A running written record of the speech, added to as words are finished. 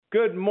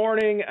Good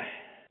morning.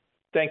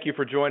 Thank you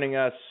for joining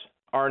us.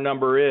 Our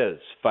number is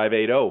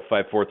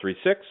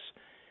 580-5436,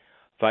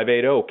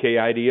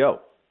 580-KIDO.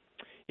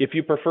 If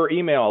you prefer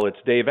email, it's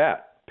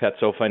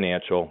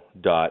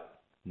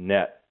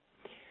dave@petsofinancial.net.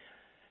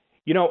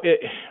 You know,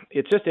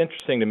 it's just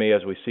interesting to me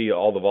as we see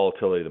all the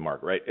volatility of the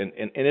market, right? And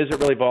is it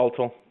really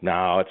volatile?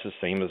 No, it's the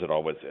same as it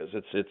always is.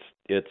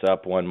 It's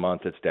up one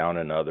month, it's down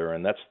another,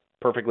 and that's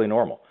perfectly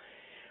normal.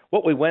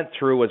 What we went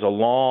through was a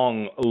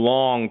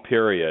long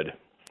period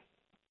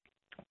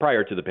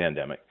prior to the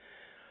pandemic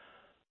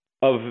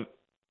of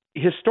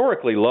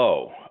historically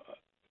low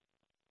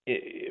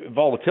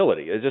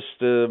volatility. It's just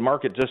the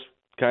market just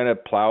kind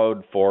of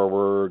plowed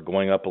forward,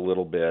 going up a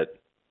little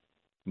bit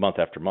month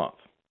after month.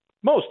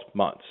 Most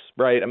months,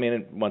 right? I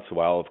mean, once in a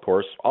while, of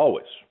course,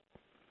 always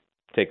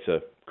takes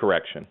a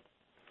correction,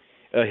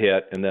 a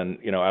hit, and then,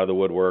 out of the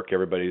woodwork,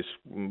 everybody's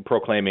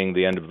proclaiming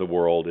the end of the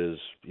world is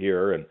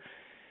here, and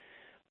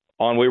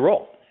on we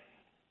roll.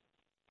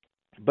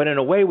 But in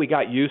a way, we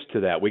got used to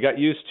that. We got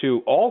used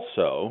to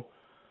also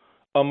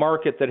a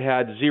market that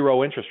had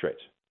zero interest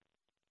rates,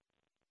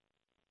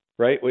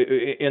 right?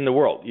 In the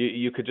world,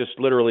 you could just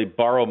literally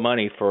borrow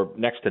money for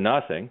next to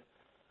nothing.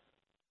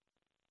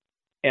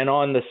 And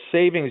on the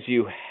savings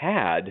you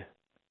had,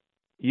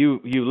 you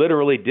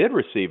literally did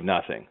receive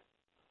nothing.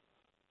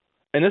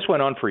 And this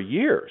went on for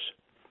years.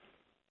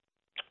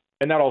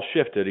 And that all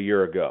shifted a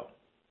year ago.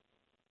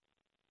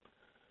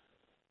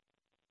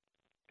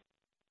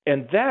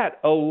 And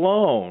that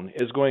alone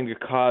is going to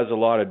cause a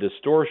lot of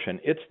distortion.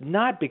 It's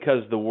not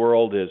because the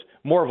world is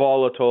more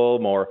volatile,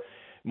 more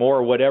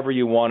whatever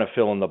you want to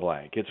fill in the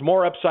blank. It's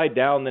more upside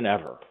down than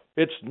ever.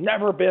 It's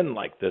never been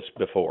like this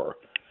before.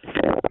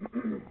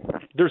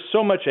 There's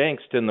so much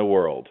angst in the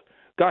world.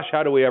 Gosh,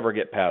 how do we ever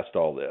get past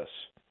all this?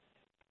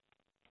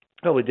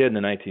 Well, we did in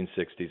the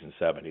 1960s and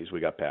 70s. We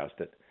got past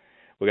it.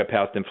 We got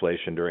past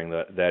inflation during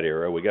that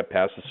era. We got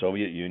past the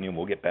Soviet Union.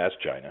 We'll get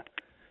past China.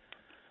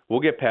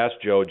 We'll get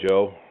past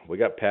JoJo. We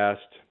got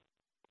past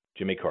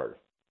Jimmy Carter.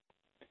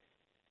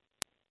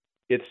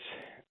 It's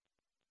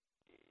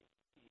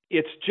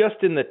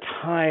just in the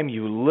time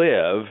you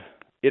live,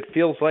 it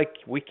feels like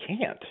we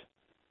can't.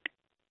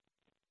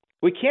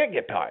 We can't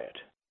get by it.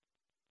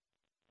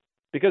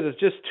 Because it's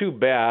just too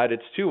bad,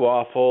 it's too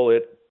awful,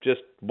 it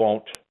just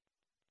won't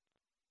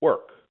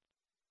work.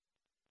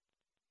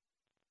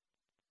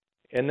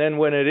 And then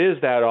when it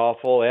is that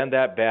awful and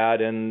that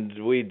bad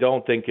and we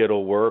don't think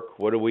it'll work,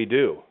 what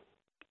do?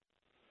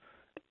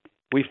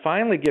 We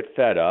finally get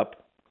fed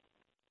up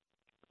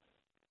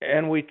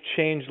and we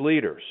change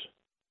leaders.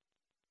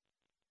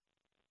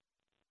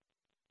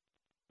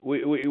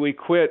 We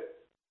quit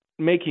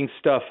making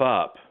stuff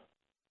up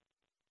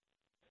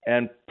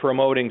and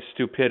promoting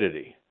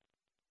stupidity,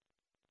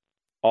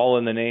 all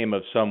in the name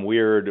of some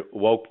weird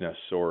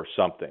wokeness or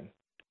something.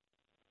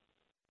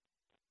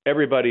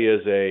 Everybody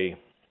is a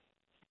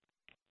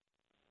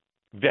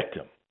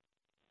victim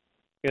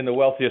in the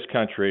wealthiest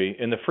country,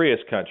 in the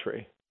freest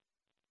country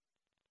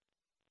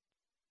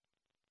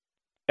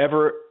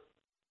ever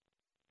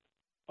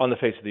on the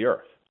face of the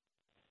earth.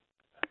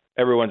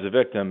 Everyone's a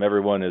victim.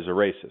 Everyone is a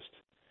racist.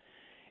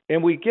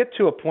 And we get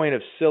to a point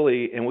of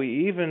silly, and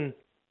we even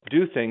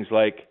do things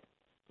like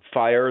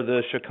fire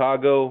the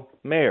Chicago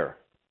mayor.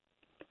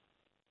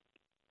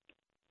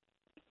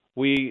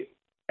 We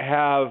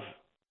have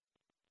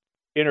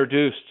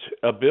introduced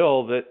a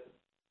bill that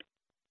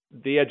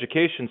the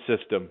education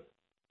system,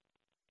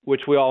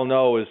 which we all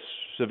know is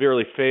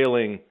severely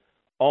failing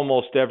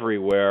almost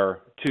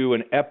everywhere to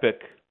an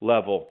epic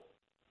level.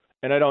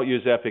 And I don't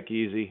use epic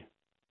easy.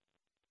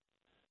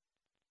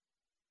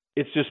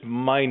 It's just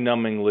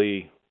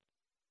mind-numbingly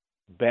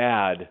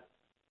bad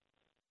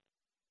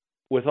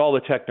with all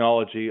the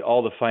technology,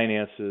 all the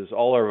finances,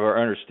 all of our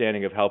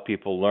understanding of how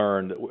people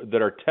learn,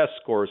 that our test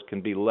scores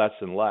can be less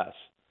and less.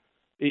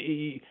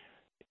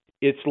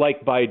 It's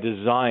like by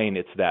design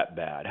it's that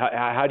bad.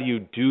 How do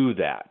you do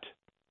that?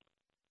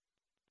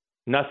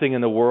 Nothing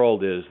in the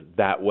world is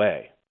that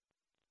way.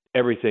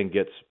 Everything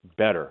gets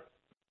better.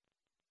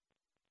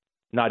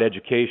 Not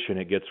education,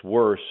 it gets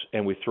worse,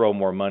 and we throw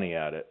more money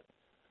at it.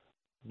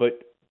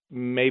 But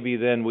maybe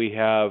then we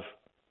have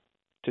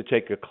to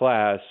take a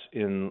class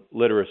in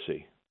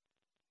literacy.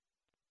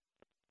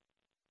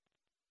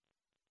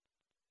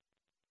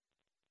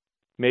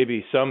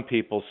 Maybe some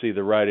people see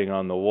the writing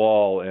on the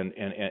wall, and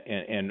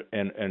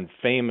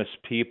famous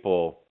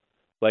people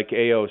like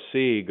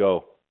AOC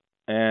go,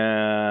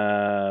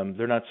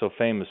 they're not so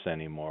famous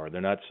anymore.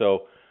 They're not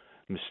so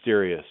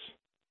mysterious.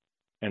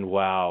 And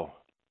wow,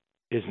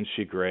 isn't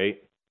she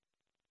great?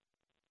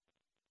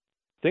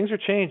 Things are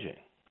changing.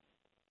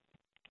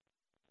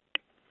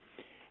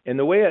 And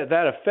the way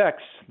that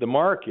affects the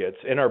markets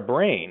and our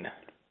brain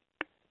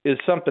is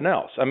something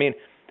else. I mean,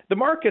 the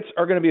markets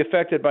are going to be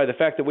affected by the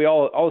fact that we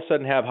all of a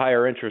sudden have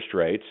higher interest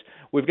rates.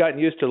 We've gotten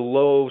used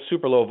to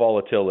super low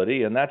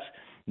volatility, and that's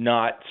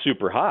not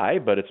super high,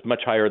 but it's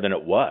much higher than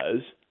it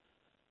was.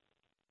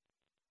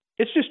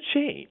 It's just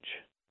change.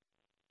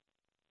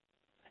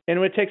 And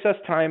it takes us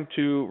time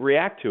to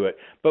react to it.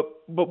 But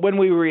when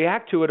we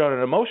react to it on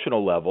an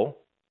emotional level,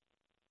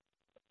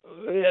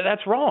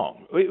 that's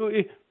wrong.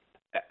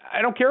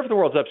 I don't care if the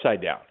world's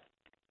upside down.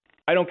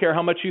 I don't care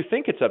how much you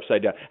think it's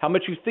upside down, how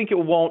much you think it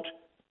won't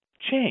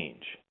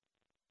change.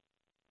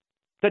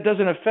 That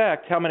doesn't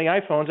affect how many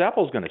iPhones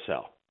Apple's going to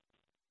sell.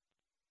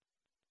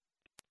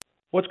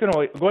 What's going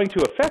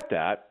to affect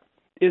that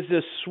is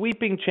this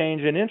sweeping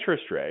change in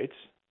interest rates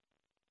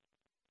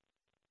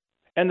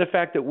and the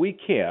fact that we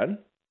can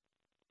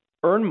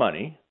earn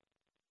money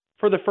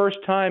for the first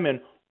time in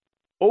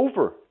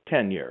over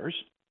 10 years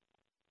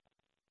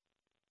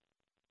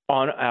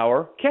on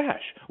our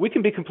cash. We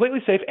can be completely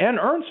safe and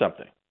earn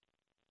something.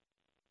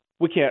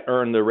 We can't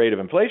earn the rate of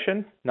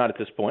inflation, not at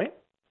this point.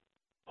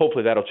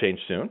 Hopefully that'll change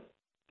soon.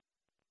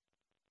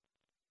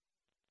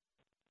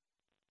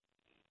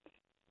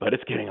 But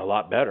it's getting a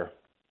lot better.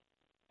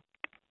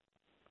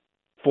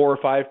 4 or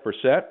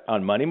 5%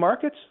 on money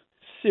markets?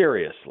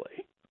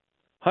 Seriously.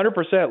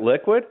 100%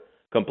 liquid?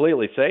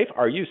 Completely safe?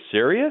 Are you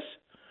serious?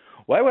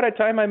 Why would I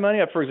tie my money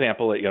up? For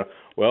example,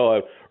 I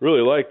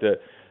really like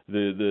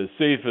the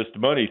safest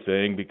money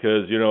thing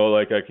because,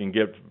 like I can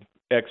get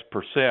X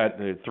percent,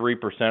 3%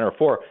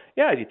 or 4%.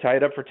 Yeah, you tie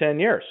it up for 10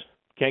 years.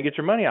 Can't get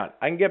your money out.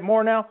 I can get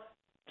more now.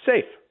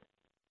 Safe.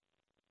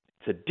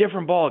 It's a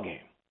different ballgame.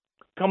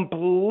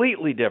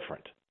 Completely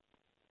different.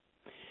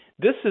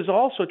 This is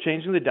also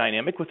changing the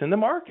dynamic within the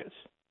markets.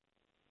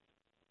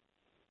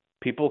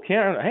 People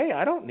can't, hey,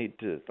 I don't need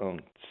to own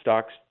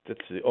stocks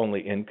that's the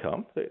only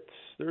income.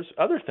 There's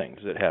other things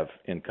that have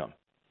income,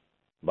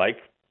 like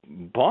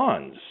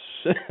bonds.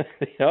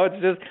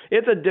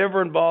 It's a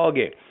different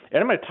ballgame.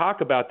 And I'm going to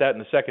talk about that in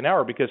the second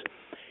hour because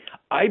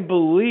I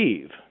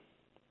believe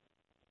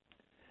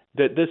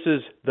that this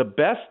is the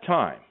best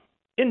time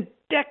in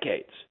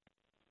decades.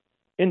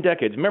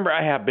 Remember,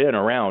 I have been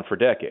around for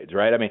decades,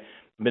 right? I mean,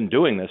 I've been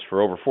doing this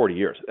for over 40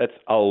 years. That's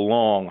a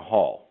long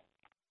haul.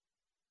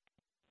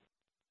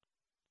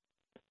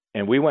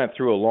 And we went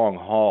through a long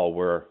haul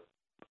where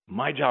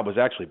my job was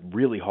actually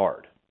really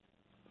hard.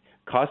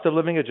 Cost of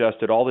living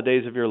adjusted all the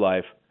days of your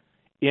life,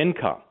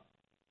 income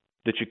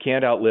that you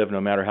can't outlive no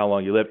matter how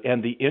long you live,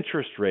 and the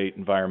interest rate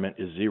environment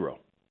is zero.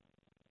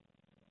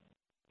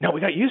 Now,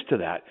 we got used to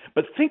that,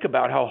 but think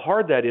about how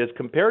hard that is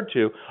compared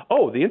to,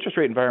 the interest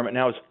rate environment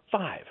now is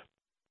 5.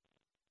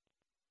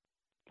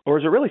 Or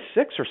is it really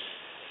 6 or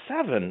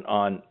 7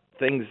 on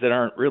things that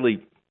aren't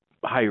really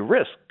high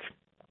risk,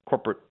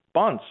 corporate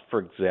bonds, for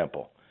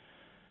example?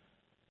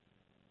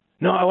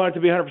 No, I want it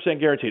to be 100%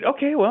 guaranteed.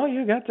 Okay, well,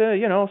 you got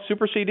the,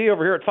 super CD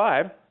over here at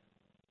 5.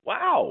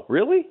 Wow,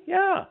 really?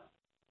 Yeah.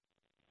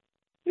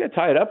 You got to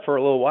tie it up for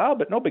a little while,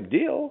 but no big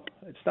deal.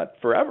 It's not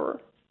forever.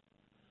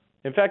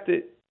 In fact,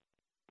 the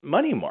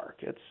money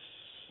markets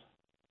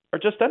are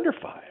just under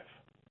 5.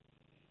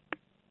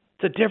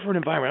 It's a different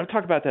environment. I'll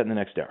talk about that in the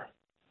next hour.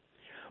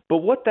 But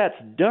what that's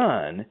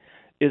done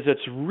is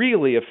it's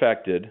really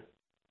affected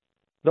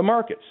the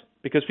markets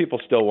because people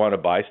still want to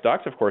buy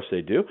stocks. Of course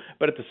they do.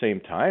 But at the same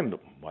time,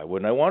 why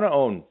wouldn't I want to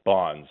own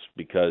bonds?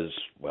 Because,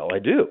 I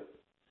do.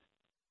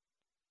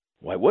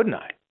 Why wouldn't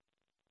I?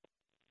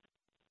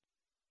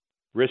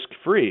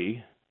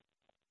 Risk-free,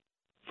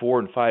 4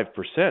 and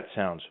 5%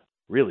 sounds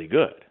really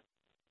good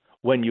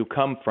when you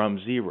come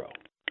from zero.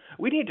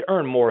 We need to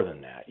earn more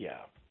than that. Yeah,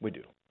 we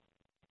do.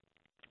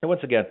 And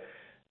once again,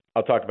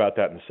 I'll talk about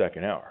that in the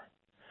second hour.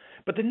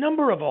 But the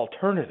number of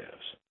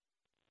alternatives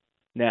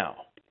now,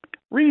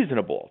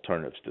 reasonable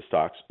alternatives to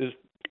stocks, is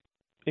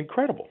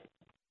incredible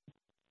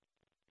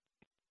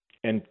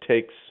and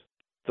takes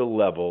the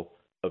level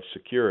of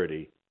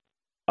security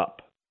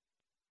up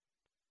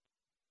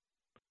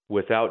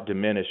without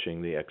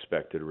diminishing the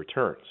expected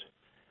returns.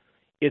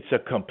 It's a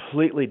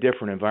completely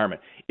different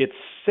environment. It's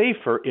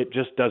safer, it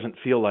just doesn't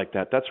feel like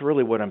that. That's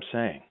really what I'm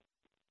saying.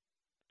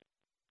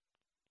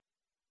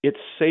 It's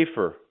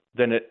safer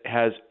than it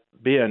has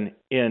been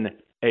in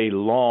a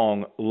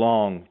long,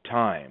 long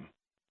time.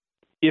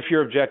 If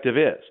your objective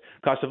is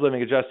cost of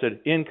living adjusted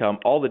income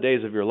all the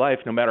days of your life,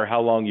 no matter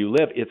how long you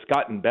live, it's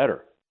gotten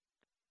better.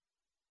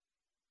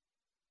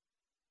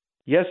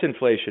 Yes,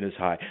 inflation is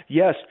high.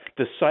 Yes,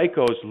 the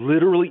psychos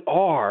literally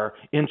are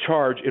in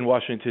charge in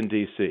Washington,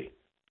 D.C.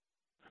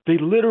 They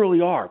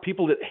literally are.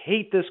 People that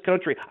hate this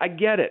country. I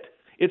get it.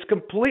 It's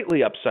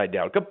completely upside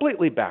down,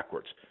 completely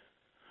backwards.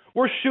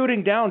 We're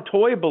shooting down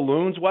toy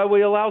balloons while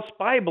we allow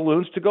spy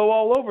balloons to go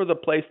all over the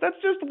place. That's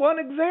just one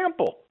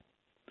example.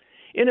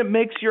 And it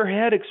makes your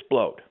head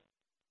explode.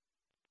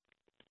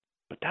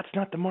 But that's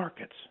not the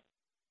markets.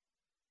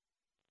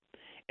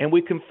 And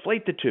we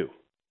conflate the two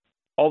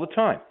all the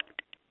time.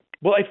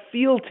 Well, I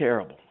feel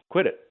terrible.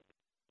 Quit it.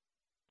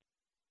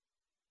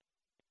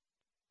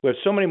 We have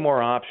so many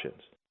more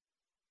options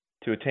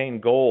to attain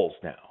goals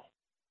now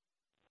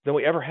than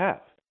we ever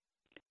have.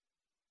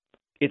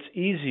 It's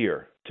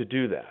easier to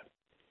do that.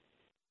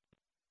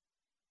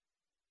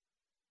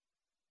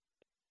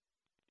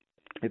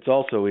 It's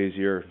also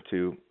easier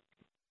to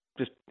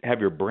just have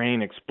your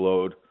brain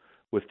explode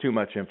with too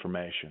much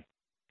information.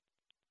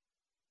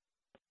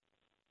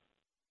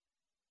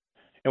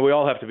 And we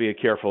all have to be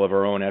careful of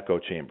our own echo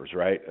chambers,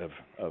 right?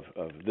 Of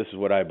this is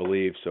what I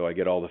believe, so I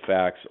get all the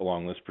facts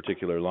along this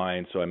particular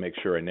line, so I make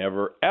sure I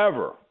never,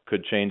 ever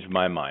could change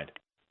my mind.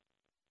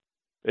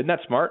 Isn't that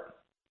smart?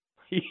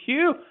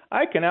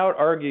 I can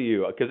out-argue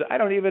you because I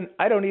don't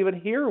even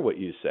hear what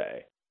you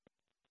say.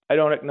 I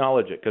don't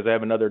acknowledge it because I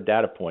have another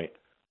data point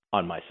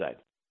on my side.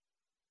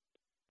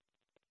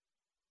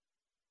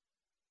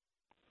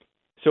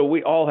 So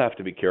we all have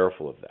to be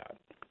careful of that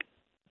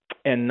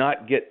and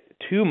not get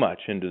too much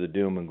into the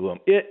doom and gloom.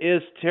 It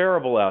is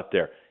terrible out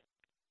there.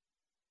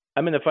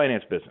 I'm in the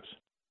finance business.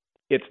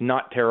 It's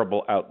not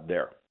terrible out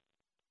there.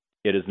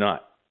 It is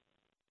not.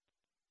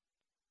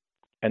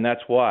 And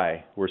that's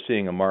why we're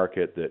seeing a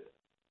market that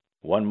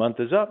 1 month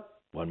is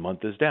up, 1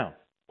 month is down,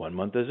 1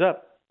 month is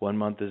up, 1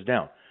 month is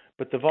down.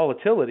 But the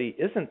volatility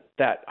isn't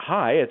that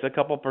high. It's a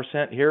couple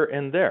percent here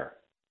and there.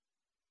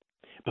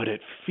 But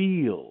it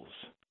feels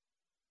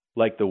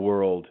like the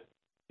world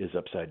is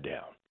upside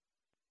down.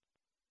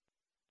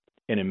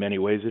 And in many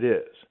ways it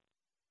is.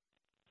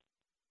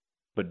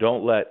 But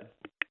don't let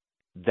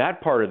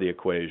that part of the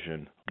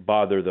equation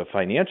bother the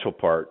financial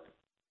part.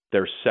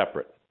 They're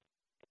separate,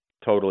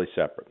 totally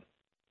separate.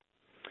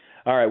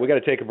 All right, we got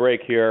to take a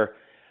break here.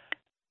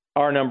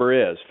 Our number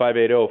is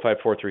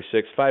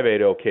 580-5436,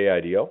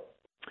 580-KIDO,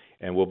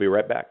 and we'll be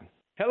right back.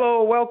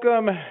 Hello,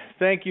 welcome.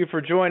 Thank you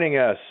for joining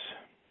us.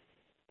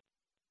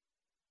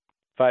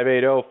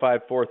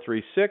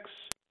 580-5436,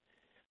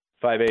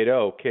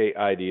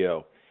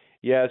 580-KIDO.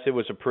 Yes, it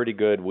was a pretty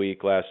good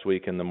week last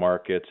week in the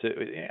markets.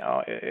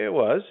 It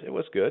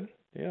was good.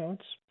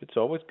 It's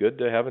always good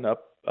to have an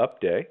up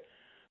day.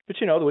 But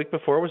the week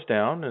before was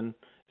down, and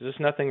there's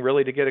just nothing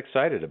really to get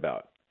excited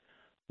about.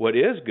 What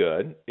is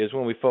good is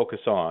when we focus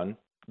on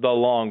the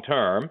long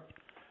term,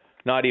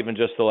 not even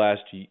just the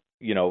last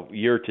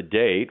year to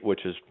date,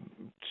 which has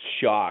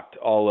shocked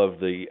all of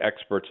the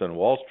experts on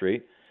Wall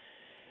Street,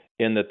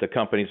 in that the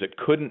companies that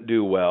couldn't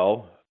do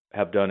well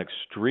have done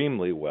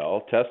extremely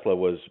well. Tesla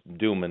was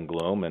doom and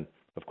gloom, and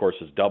of course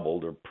has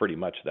doubled, or pretty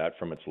much that,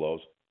 from its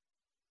lows.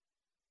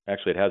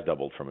 Actually, it has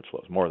doubled from its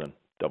lows, more than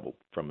doubled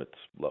from its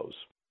lows,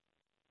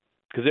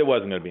 because it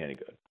wasn't going to be any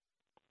good.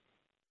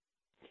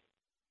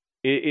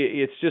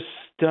 It's just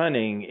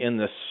stunning in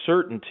the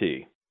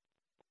certainty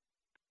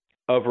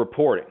of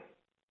reporting.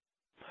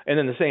 And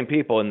then the same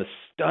people in the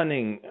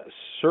stunning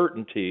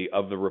certainty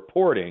of the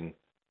reporting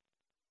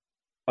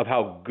of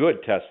how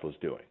good Tesla's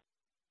doing.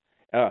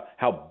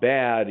 How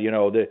bad,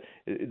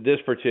 this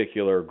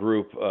particular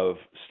group of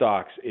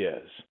stocks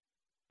is.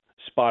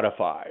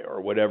 Spotify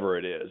or whatever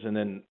it is.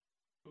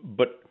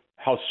 But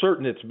how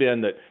certain it's been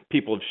that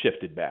people have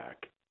shifted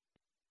back.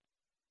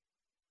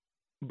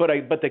 But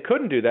they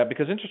couldn't do that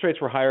because interest rates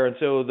were higher, and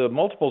so the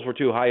multiples were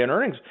too high, and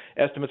earnings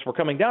estimates were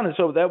coming down, and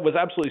so that was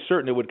absolutely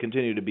certain it would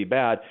continue to be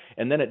bad.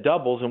 And then it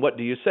doubles, and what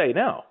do you say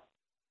now?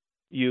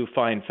 You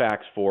find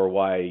facts for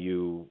why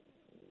you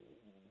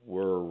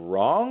were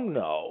wrong?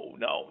 No.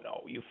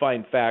 You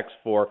find facts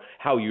for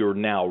how you're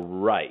now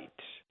right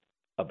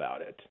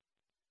about it.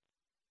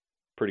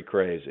 Pretty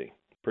crazy.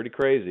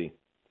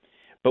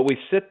 But we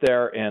sit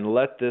there and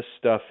let this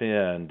stuff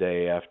in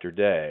day after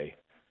day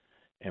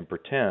and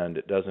pretend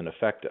it doesn't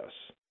affect us,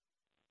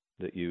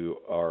 that you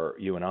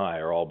and I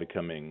are all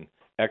becoming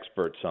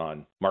experts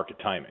on market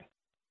timing.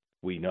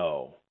 We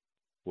know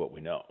what we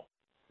know.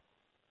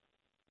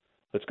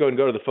 Let's go to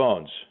the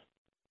phones.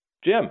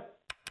 Jim.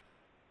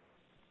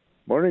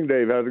 Morning,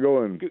 Dave. How's it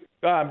going?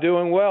 I'm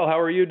doing well. How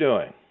are you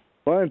doing?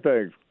 Fine,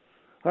 thanks.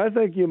 I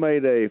think you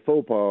made a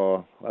faux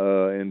pas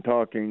in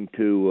talking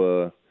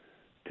to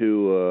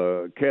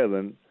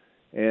Kevin.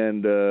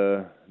 And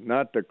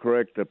not to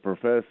correct the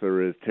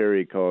professor, as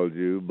Terry called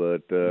you,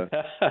 but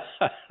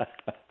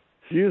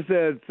you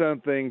said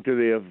something to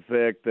the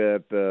effect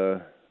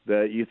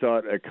that you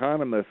thought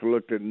economists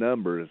looked at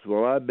numbers.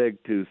 Well, I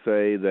beg to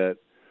say that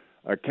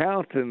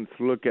accountants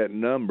look at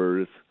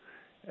numbers,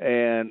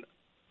 and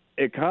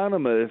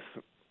economists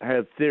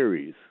have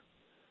theories.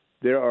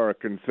 There are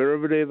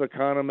conservative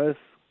economists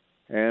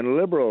and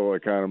liberal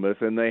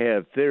economists, and they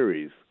have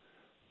theories.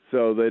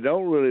 So they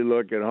don't really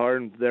look at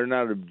hard. They're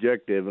not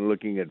objective in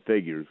looking at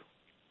figures.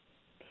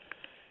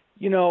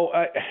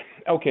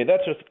 Okay,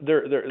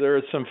 there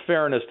is some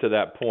fairness to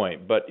that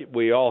point, but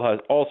we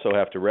also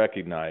have to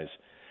recognize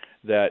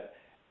that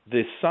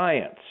the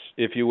science,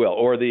 if you will,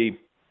 or the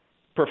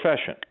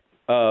profession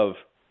of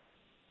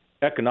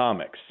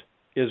economics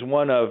is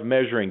one of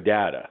measuring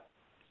data.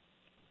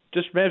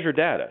 Just measure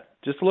data.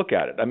 Just look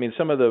at it. I mean,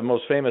 some of the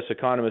most famous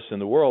economists in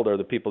the world are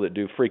the people that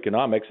do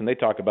Freakonomics, and they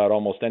talk about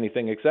almost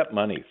anything except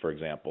money, for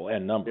example,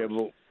 and numbers.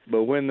 Yeah,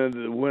 but when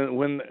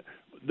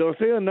they'll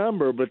say a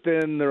number, but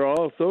then there are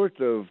all sorts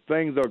of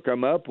things they'll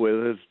come up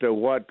with as to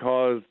what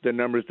caused the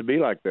numbers to be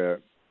like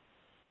that.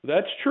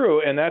 That's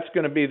true, and that's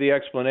going to be the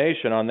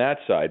explanation on that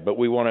side, but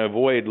we want to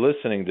avoid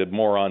listening to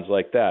morons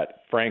like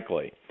that,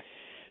 frankly.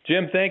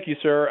 Jim, thank you,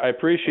 sir. I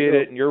appreciate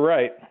it, and you're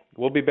right.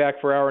 We'll be back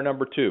for hour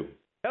number 2.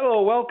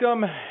 Hello,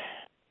 welcome.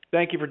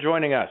 Thank you for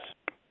joining us.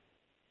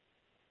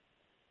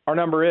 Our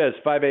number is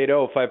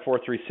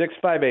 580-5436,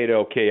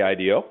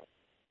 580-KIDO.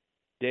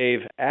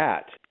 Dave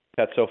at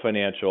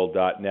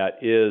petsofinancial.net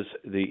is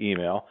the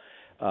email,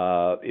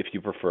 if you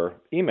prefer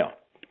email.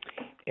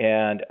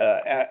 And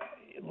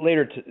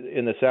later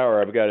in this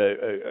hour, I've got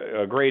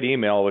a great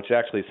email, which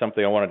actually is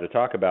something I wanted to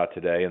talk about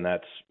today, and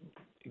that's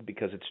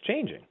because it's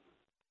changing.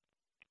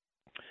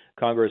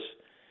 Congress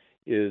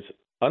is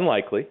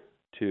unlikely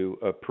to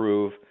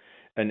approve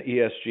an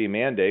ESG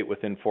mandate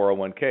within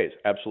 401ks.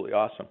 Absolutely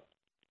awesome.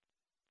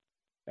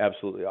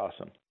 Absolutely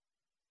awesome.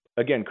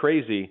 Again,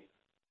 crazy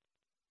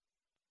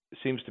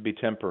seems to be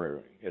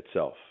temporary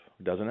itself,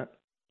 doesn't it?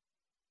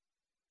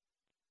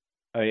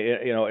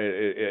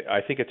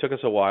 I think it took us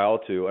a while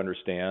to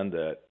understand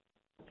that,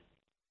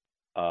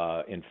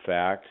 in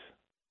fact,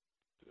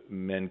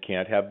 men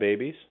can't have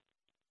babies,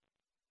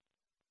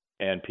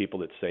 and people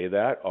that say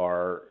that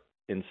are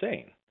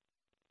insane,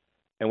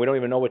 and we don't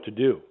even know what to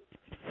do.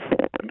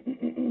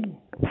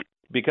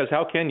 Because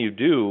how can you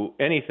do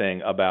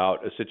anything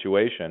about a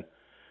situation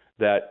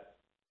that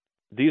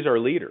these are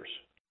leaders,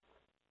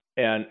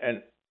 and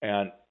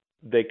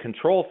they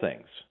control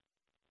things.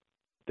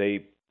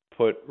 They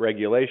put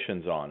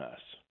regulations on us.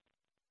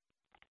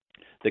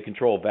 They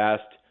control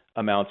vast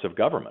amounts of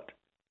government.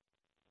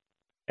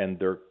 And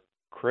they're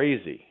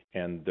crazy,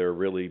 and they're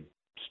really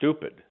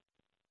stupid.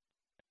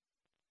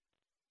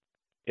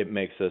 It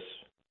makes us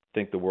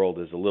think the world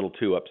is a little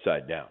too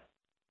upside down.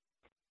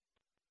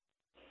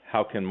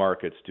 How can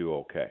markets do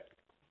okay?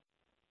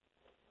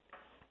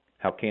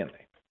 How can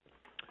they?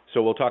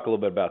 So we'll talk a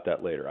little bit about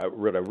that later.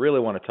 What I really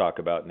want to talk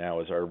about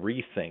now is our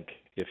rethink,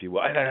 if you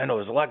will. I know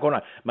there's a lot going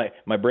on.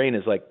 My brain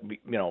is like,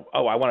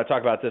 I want to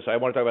talk about this. I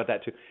want to talk about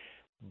that too.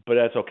 But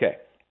that's okay.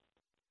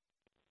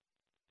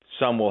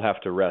 Some will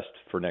have to rest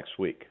for next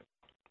week.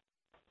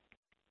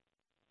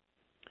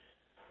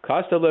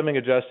 Cost of living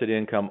adjusted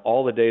income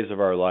all the days of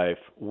our life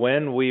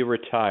when we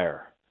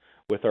retire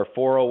with our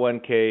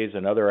 401ks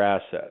and other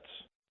assets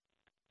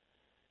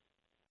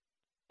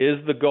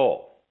is the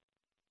goal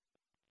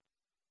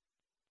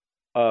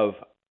of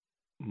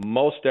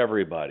most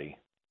everybody,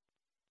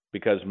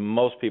 because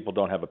most people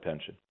don't have a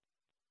pension.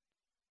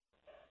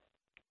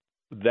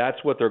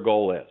 That's what their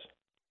goal is.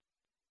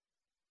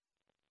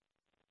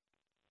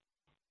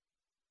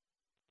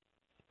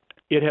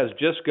 It has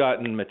just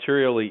gotten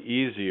materially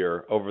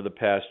easier over the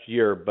past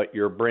year, but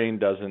your brain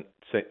doesn't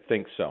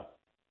think so.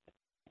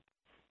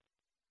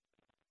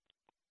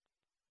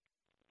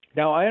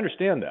 Now, I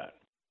understand that,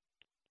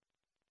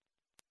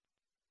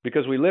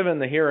 because we live in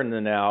the here and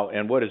the now,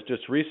 and what has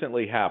just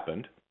recently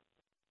happened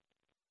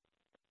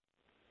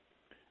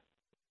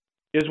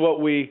is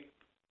what we,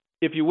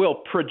 if you will,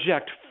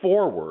 project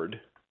forward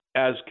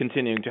as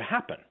continuing to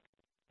happen,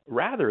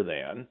 rather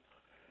than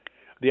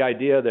the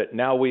idea that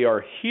now we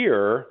are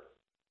here,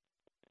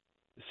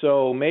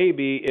 so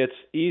maybe it's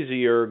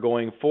easier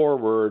going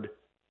forward,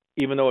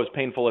 even though it's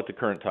painful at the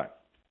current time.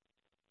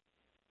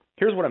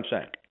 Here's what I'm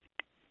saying.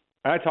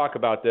 I talk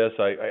about this.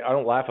 I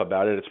don't laugh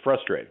about it. It's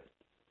frustrating.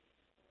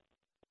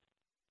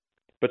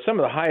 But some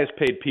of the highest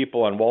paid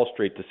people on Wall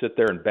Street to sit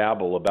there and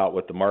babble about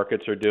what the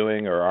markets are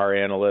doing, or our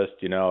analysts,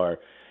 so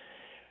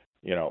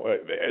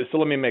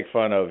let me make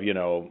fun of,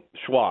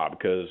 Schwab,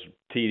 because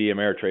TD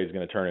Ameritrade is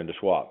going to turn into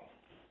Schwab.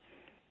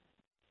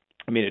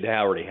 I mean, it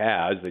already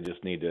has. They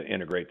just need to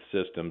integrate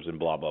the systems and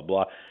blah, blah,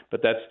 blah.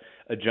 But that's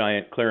a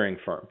giant clearing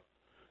firm.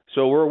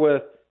 So we're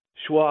with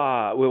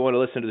Schwab. We want to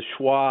listen to the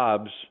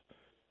Schwab's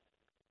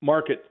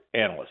market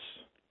analysts.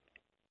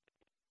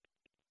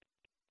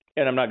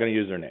 And I'm not going to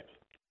use their names.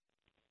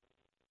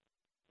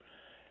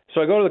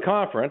 So I go to the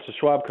conference, the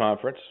Schwab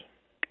conference.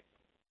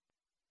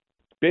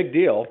 Big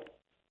deal.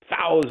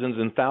 Thousands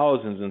and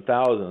thousands and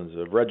thousands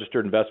of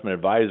registered investment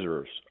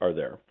advisors are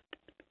there.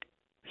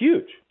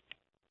 Huge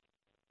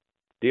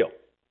deal.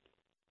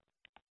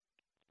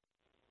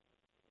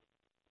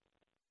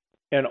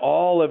 And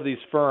all of these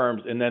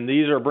firms, and then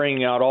these are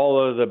bringing out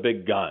all of the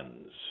big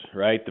guns,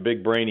 right? The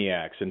big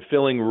brainiacs, and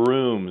filling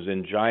rooms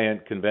in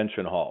giant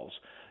convention halls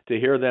to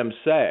hear them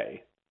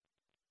say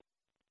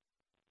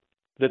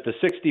that the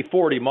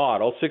 60-40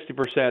 model,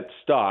 60%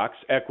 stocks,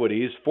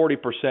 equities,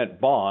 40%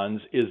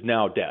 bonds, is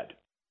now dead.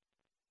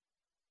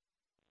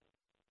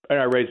 And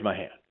I raised my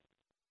hand.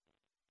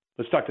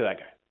 Let's talk to that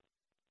guy.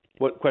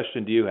 What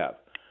question do you have?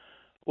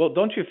 Well,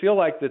 don't you feel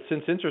like that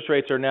since interest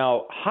rates are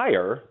now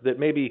higher, that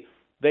maybe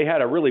they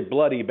had a really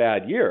bloody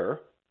bad year,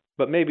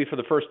 but maybe for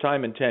the first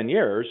time in 10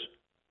 years,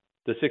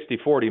 the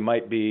 60-40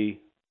 might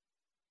be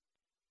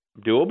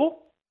doable?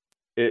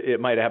 It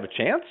might have a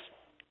chance?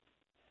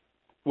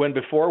 When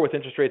before, with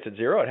interest rates at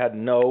zero, it had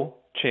no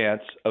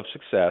chance of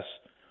success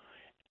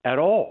at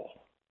all.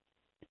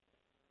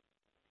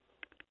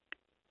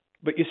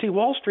 But you see,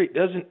 Wall Street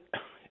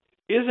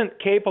isn't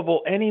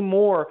capable any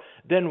more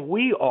than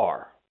we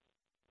are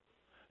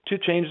to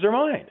change their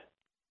mind.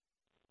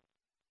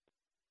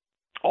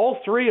 All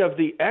three of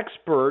the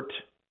expert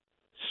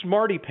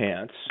smarty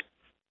pants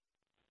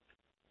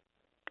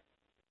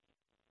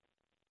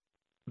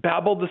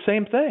babbled the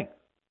same thing.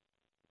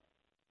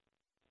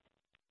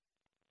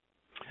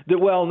 That,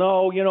 well,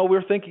 no,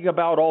 we're thinking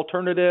about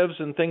alternatives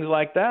and things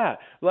like that.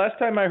 Last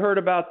time I heard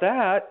about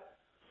that,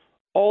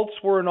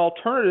 alts were an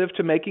alternative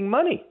to making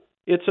money.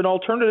 It's an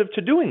alternative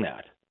to doing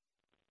that.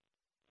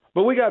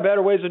 But we got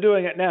better ways of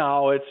doing it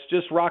now. It's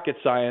just rocket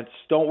science.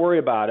 Don't worry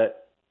about it.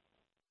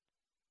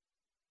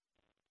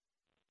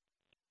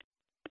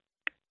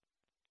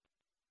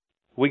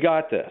 We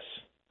got this.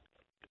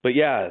 But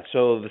yeah,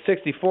 so the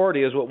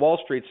 60-40 is what Wall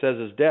Street says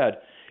is dead.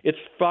 It's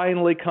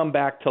finally come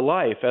back to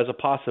life as a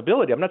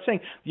possibility. I'm not saying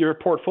your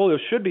portfolio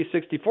should be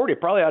 60-40.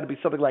 It probably ought to be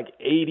something like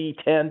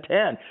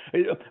 80-10-10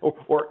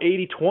 or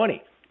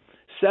 80-20,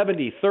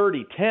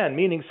 70-30-10,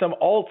 meaning some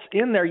alts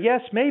in there.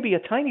 Yes, maybe a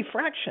tiny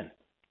fraction.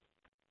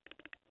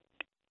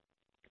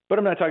 But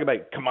I'm not talking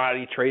about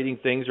commodity trading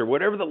things or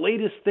whatever the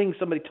latest thing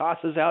somebody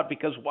tosses out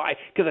because why?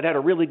 Because it had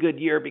a really good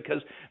year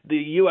because the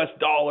U.S.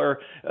 dollar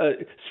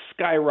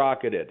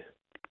skyrocketed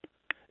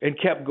and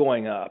kept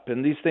going up.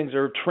 And these things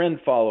are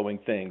trend-following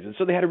things. And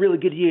so they had a really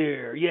good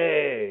year.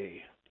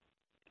 Yay.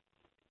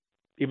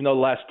 Even though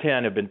the last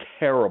 10 have been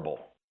terrible.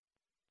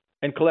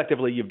 And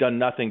collectively, you've done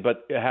nothing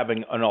but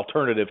having an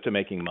alternative to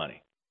making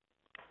money.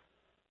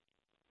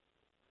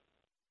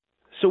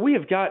 So we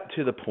have got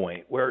to the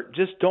point where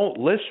just don't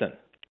listen.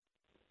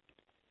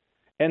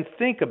 And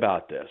think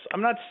about this.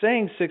 I'm not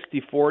saying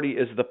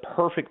 60-40 is the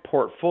perfect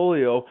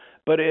portfolio,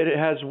 but it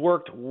has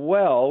worked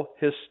well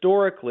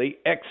historically,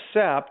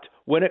 except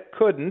when it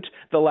couldn't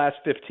the last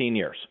 15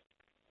 years,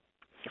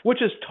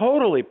 which is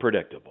totally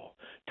predictable.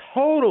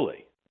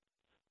 Totally.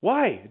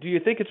 Why do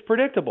you think it's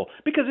predictable?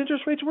 Because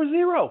interest rates were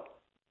zero.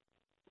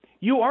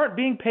 You aren't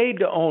being paid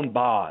to own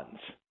bonds.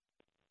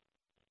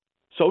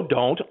 So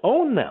don't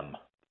own them.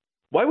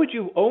 Why would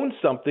you own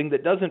something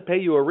that doesn't pay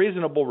you a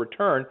reasonable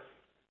return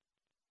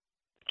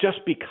just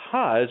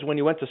because when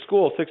you went to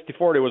school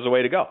 60-40 was the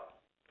way to go?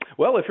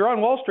 Well, if you're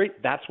on Wall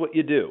Street, that's what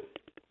you do.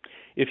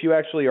 If you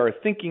actually are a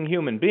thinking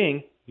human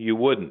being, you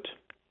wouldn't.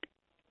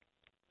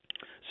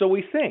 So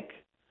we think.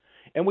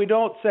 And we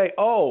don't say,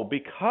 oh,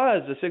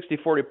 because the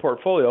 60-40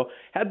 portfolio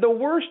had the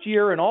worst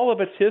year in all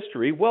of its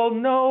history. Well,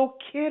 no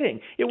kidding.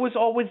 It was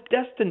always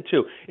destined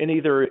to. And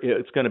either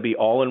it's going to be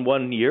all in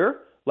one year,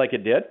 like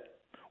it did,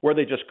 where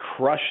they just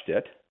crushed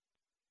it,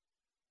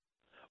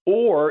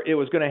 or it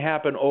was going to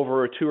happen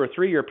over a 2 or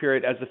 3 year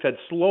period as the Fed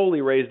slowly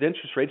raised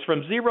interest rates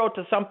from zero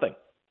to something,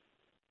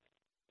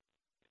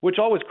 which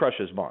always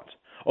crushes bonds.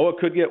 Oh, it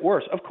could get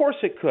worse. Of course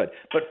it could.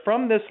 But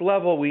from this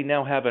level, we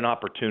now have an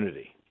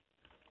opportunity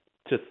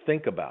to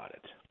think about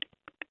it,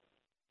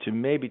 to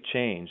maybe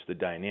change the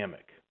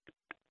dynamic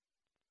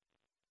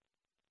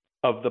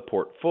of the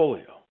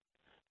portfolio,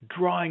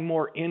 drawing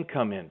more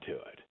income into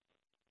it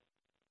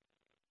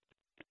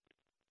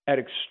at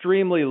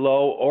extremely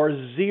low or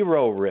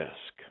zero risk.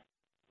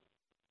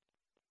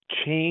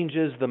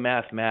 Changes the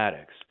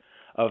mathematics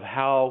of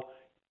how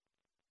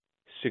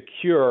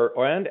secure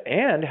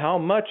and how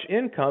much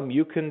income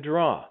you can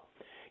draw.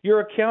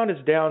 Your account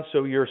is down,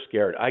 so you're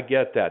scared. I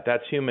get that.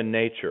 That's human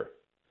nature.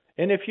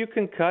 And if you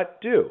can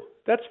cut, do.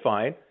 That's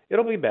fine.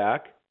 It'll be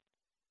back.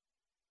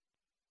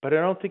 But I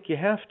don't think you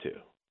have to.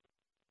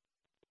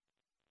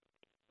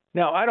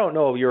 Now, I don't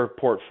know your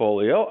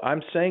portfolio.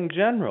 I'm saying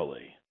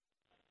generally.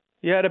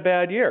 You had a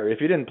bad year. If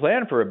you didn't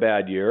plan for a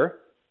bad year,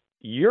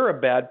 you're a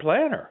bad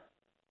planner.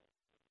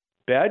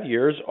 Bad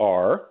years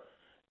are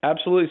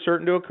absolutely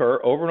certain to occur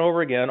over and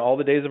over again all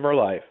the days of our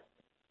life.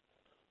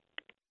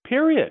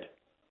 Period.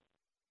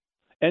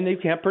 And you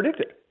can't predict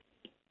it.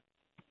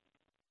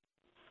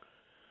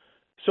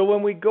 So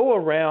when we go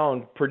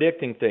around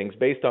predicting things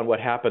based on what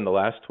happened the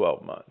last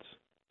 12 months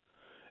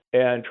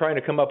and trying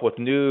to come up with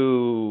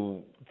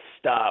new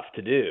stuff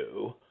to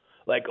do,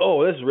 like,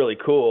 oh, this is really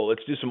cool,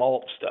 let's do some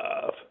alt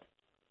stuff,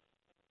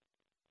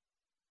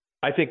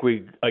 I think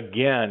we,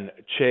 again,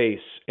 chase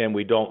and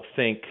we don't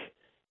think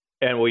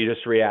and we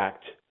just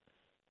react.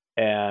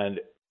 And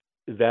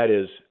that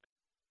is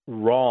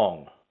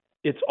wrong.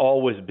 It's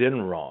always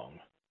been wrong.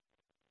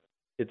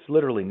 It's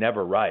literally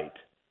never right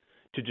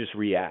to just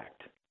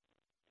react.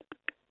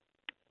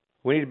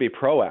 We need to be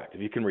proactive.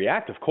 You can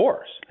react, of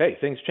course. Hey,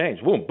 things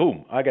change. Boom,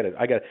 boom. I've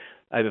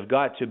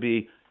got to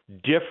be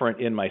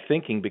different in my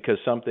thinking because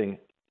something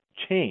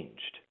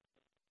changed.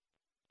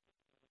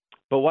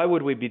 But why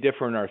would we be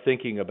different in our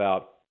thinking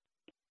about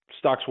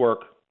stocks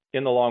work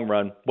in the long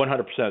run 100%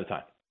 of the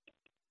time?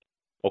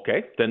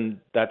 Okay, then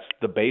that's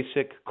the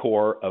basic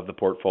core of the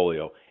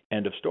portfolio.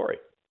 End of story.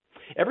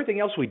 Everything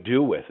else we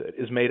do with it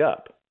is made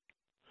up.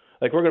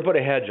 Like we're going to put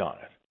a hedge on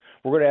it.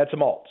 We're going to add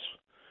some alts.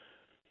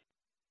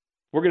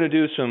 We're going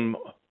to do some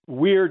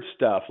weird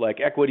stuff like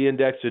equity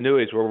indexed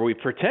annuities where we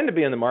pretend to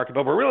be in the market,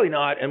 but we're really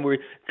not, and we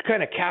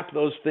kind of cap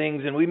those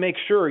things, and we make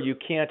sure you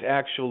can't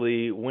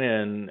actually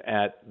win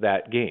at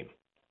that game.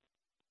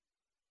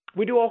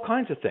 We do all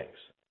kinds of things.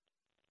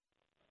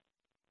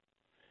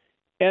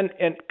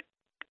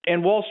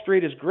 And Wall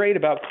Street is great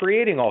about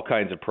creating all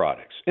kinds of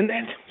products. And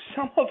then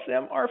some of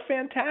them are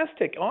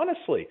fantastic,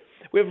 honestly.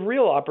 We have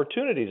real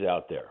opportunities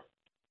out there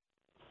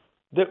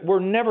that were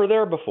never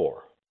there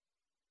before.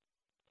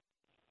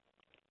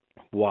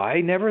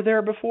 Why never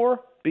there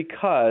before?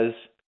 because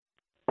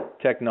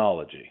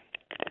technology.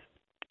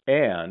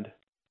 And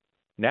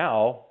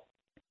now,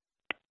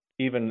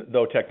 even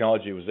though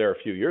technology was there a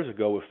few years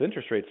ago with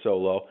interest rates so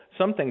low,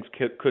 some things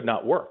could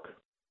not work.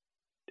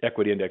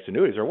 Equity index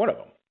annuities are one of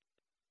them.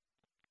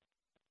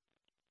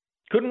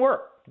 Couldn't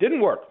work.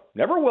 Didn't work.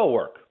 Never will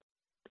work.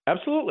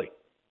 Absolutely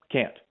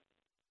can't.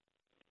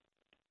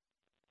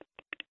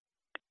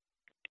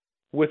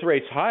 With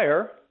rates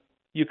higher,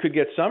 you could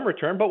get some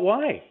return, but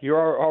why?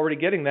 You're already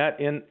getting that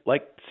in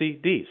like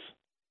CDs.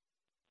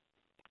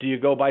 Do you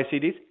go buy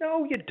CDs?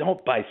 No, you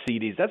don't buy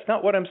CDs. That's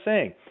not what I'm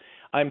saying.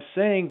 I'm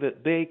saying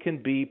that they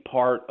can be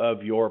part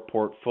of your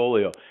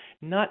portfolio,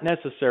 not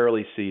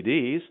necessarily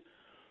CDs,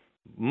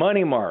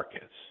 money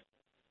markets.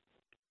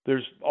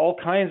 There's all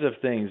kinds of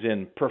things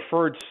in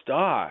preferred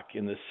stock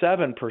in the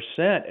 7%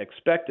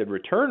 expected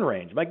return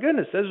range. My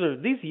goodness,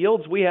 these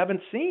yields we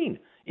haven't seen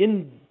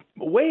in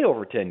way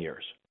over 10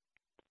 years.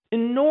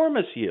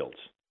 Enormous yields.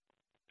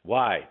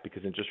 Why?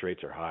 Because interest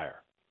rates are higher.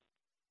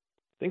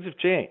 Things have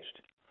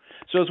changed.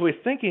 So as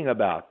we're thinking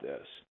about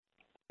this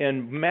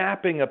and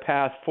mapping a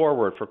path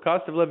forward for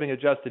cost of living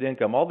adjusted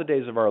income all the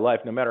days of our life,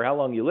 no matter how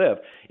long you live,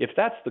 if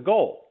that's the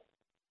goal,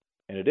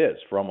 and it is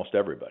for almost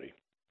everybody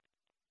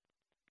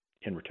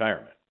in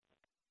retirement,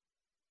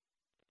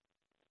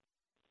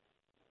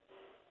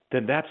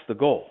 then that's the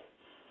goal.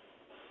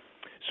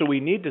 So we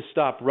need to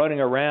stop running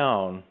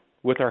around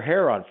with our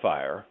hair on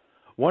fire,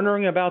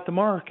 wondering about the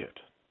market.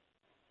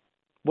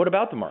 What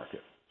about the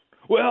market?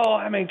 Well,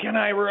 I mean,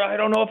 I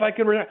don't know if I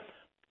can.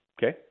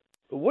 Okay.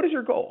 What is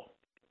your goal?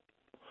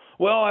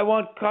 Well, I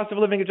want cost of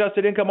living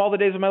adjusted income all the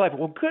days of my life.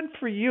 Well, good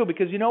for you,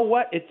 because you know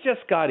what? It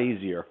just got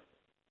easier.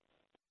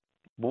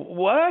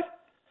 What?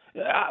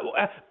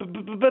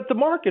 But the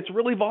market's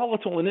really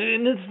volatile, and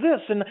it's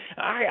this, and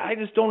I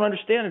just don't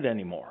understand it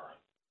anymore.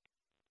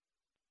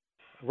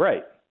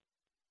 Right.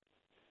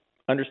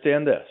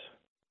 Understand this.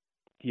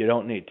 You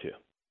don't need to.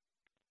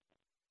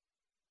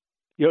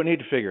 You don't need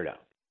to figure it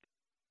out.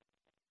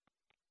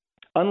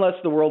 Unless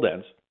the world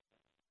ends,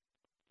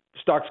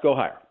 stocks go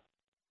higher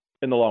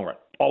in the long run.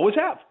 Always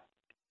have.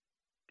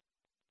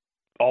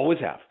 Always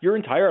have. Your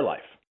entire life.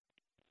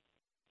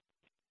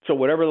 So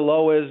whatever the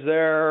low is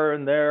there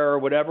and there or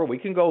whatever, we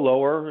can go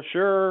lower,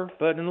 sure,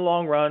 but in the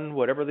long run,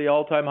 whatever the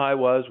all-time high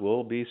was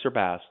will be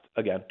surpassed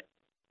again.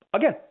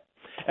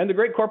 And the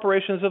great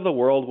corporations of the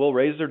world will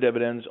raise their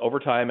dividends over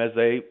time as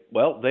they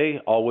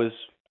always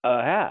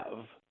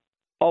have.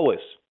 Always.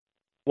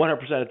 100%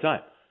 of the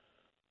time.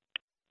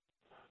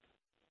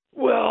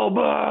 Well,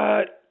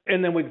 but,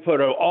 and then we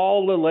put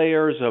all the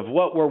layers of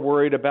what we're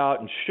worried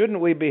about, and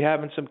shouldn't we be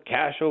having some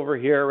cash over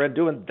here and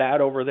doing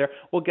that over there?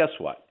 Well, guess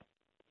what?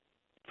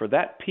 For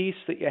that piece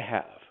that you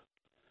have,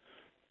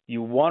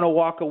 you want to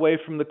walk away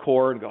from the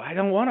core and go, I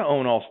don't want to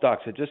own all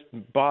stocks. It just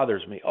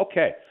bothers me.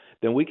 Okay,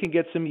 then we can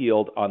get some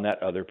yield on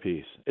that other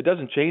piece. It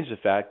doesn't change the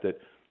fact that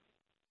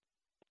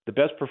the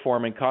best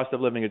performing cost of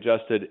living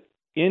adjusted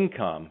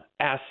income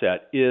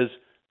asset is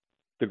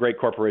the great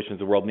corporations of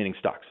the world, meaning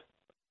stocks.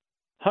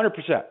 100%.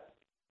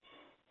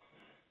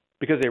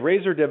 Because they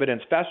raise their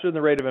dividends faster than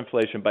the rate of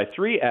inflation by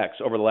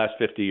 3x over the last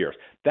 50 years.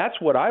 That's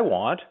what I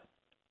want.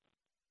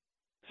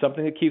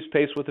 Something that keeps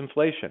pace with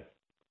inflation.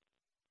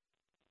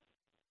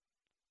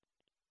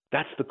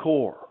 That's the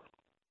core.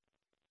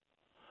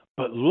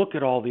 But look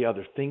at all the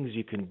other things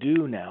you can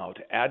do now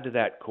to add to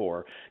that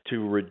core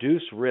to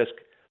reduce risk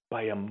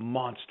by a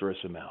monstrous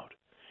amount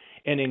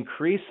and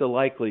increase the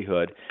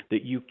likelihood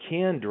that you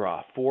can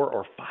draw 4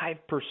 or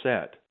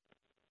 5%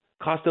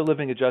 cost of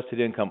living adjusted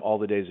income all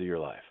the days of your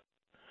life.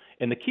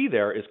 And the key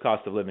there is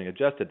cost of living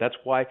adjusted. That's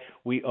why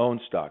we own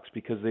stocks,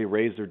 because they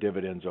raise their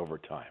dividends over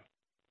time.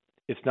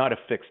 It's not a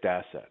fixed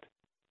asset.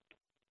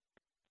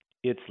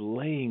 It's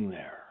laying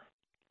there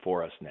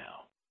for us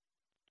now.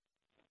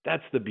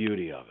 That's the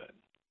beauty of it.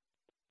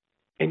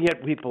 And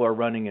yet people are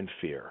running in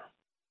fear.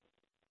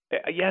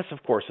 Yes,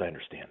 of course I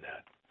understand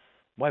that.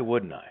 Why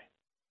wouldn't I?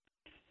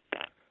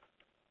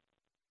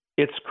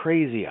 It's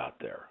crazy out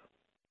there.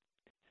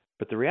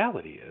 But the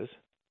reality is,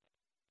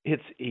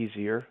 it's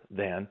easier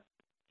than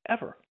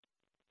ever.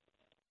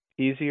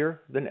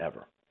 Easier than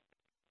ever.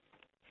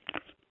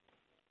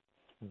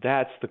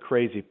 That's the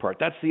crazy part.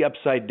 That's the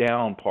upside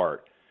down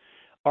part.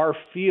 Our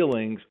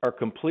feelings are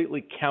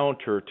completely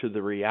counter to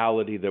the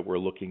reality that we're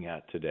looking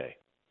at today.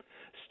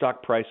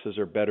 Stock prices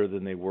are better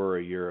than they were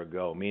a year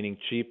ago, meaning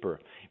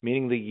cheaper,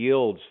 meaning the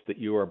yields that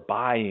you are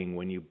buying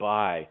when you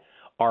buy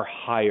are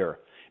higher,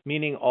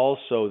 meaning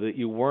also that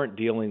you weren't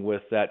dealing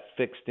with that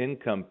fixed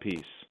income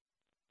piece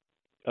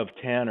of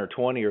 10 or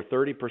 20 or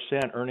 30%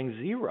 earning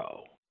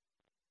zero.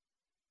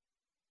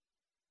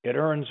 It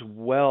earns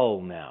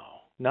well now.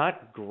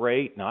 Not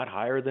great, not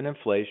higher than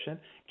inflation.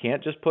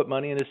 Can't just put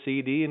money in a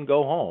CD and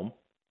go home.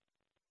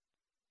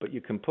 But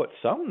you can put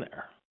some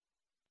there.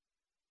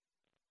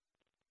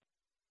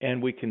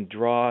 And we can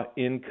draw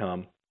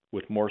income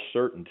with more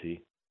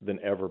certainty than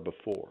ever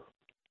before.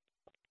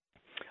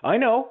 I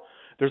know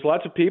there's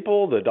lots of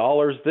people, the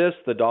dollar's this,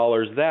 the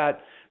dollar's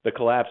that. The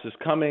collapse is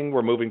coming.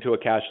 We're moving to a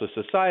cashless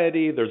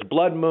society. There's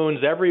blood moons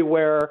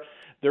everywhere.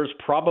 There's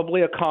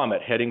probably a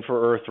comet heading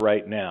for Earth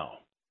right now.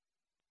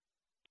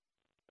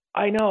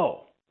 I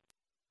know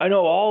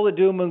all the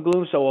doom and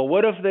gloom. So, well,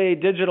 what if they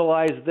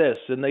digitalize this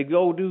and they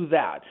go do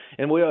that?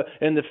 And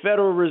the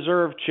Federal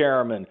Reserve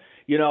Chairman,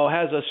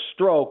 has a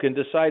stroke and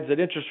decides that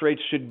interest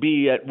rates should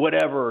be at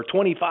whatever,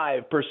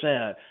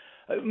 25%.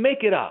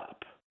 Make it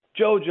up.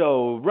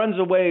 JoJo runs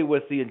away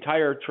with the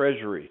entire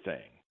Treasury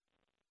thing.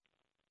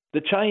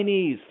 The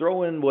Chinese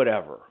throw in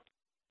whatever.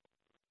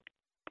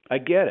 I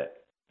get it.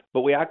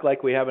 But we act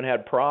like we haven't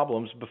had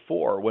problems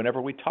before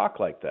whenever we talk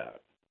like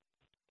that.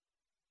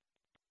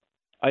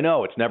 I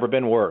know it's never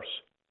been worse.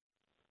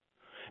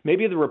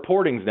 Maybe the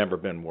reporting's never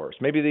been worse.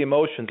 Maybe the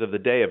emotions of the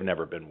day have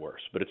never been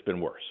worse, but it's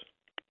been worse.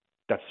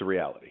 That's the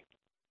reality.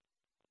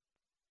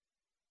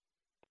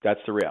 That's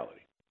the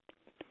reality.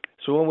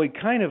 So when we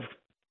kind of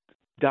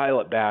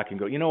dial it back and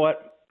go, you know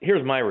what?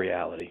 Here's my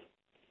reality.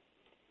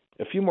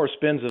 A few more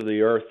spins of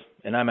the earth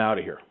and I'm out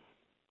of here.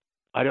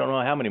 I don't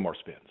know how many more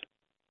spins.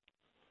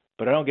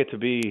 But I don't get to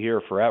be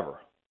here forever.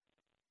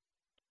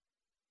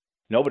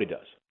 Nobody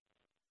does.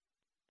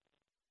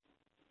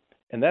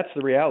 And that's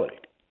the reality.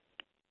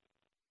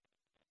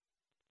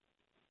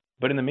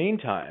 But in the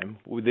meantime,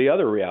 the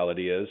other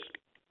reality is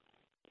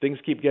things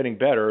keep getting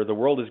better. The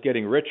world is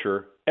getting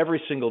richer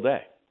every single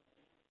day.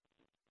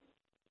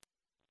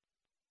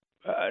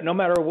 No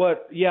matter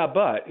what,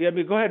 but.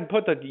 Go ahead and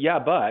put the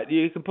but.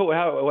 You can put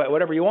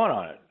whatever you want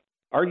on it.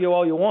 Argue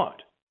all you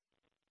want.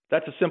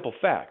 That's a simple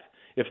fact.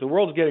 If the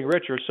world's getting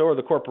richer, so are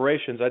the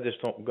corporations. I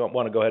just don't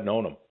want to go ahead and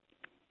own them.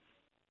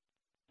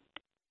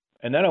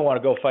 And then I want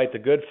to go fight the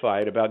good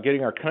fight about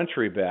getting our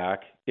country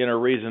back in a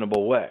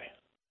reasonable way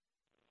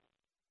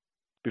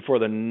before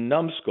the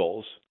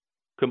numbskulls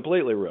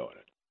completely ruin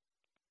it.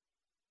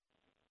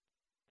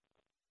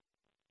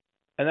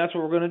 And that's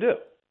what we're going to do.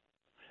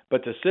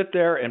 But to sit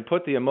there and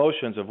put the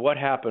emotions of what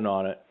happened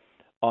on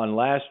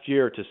last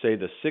year to say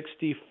the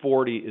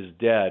 60-40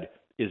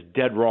 is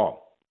dead wrong.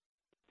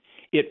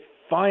 It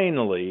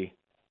finally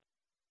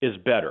is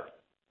better.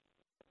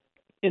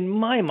 In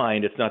my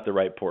mind, it's not the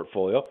right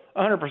portfolio.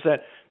 100%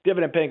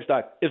 dividend paying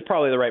stock is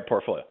probably the right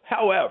portfolio.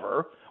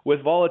 However,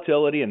 with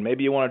volatility and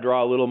maybe you want to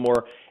draw a little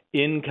more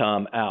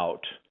income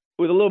out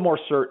with a little more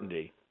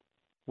certainty,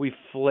 we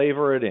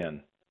flavor it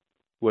in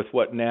with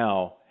what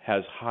now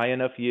has high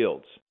enough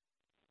yields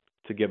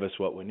to give us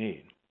what we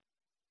need.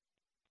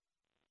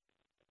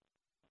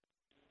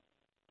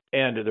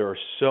 And there are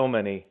so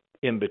many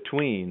in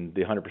between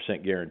the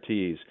 100%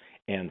 guarantees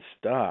and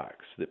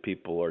stocks that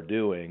people are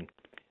doing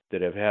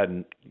that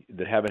haven't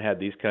had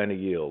these kind of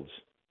yields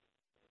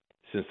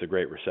since the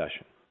Great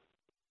Recession.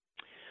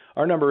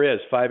 Our number is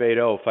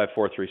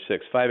 580-5436,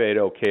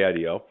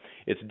 580-KIDO.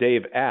 It's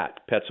Dave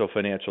at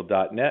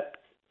PetsoFinancial.net.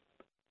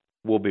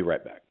 We'll be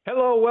right back.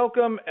 Hello,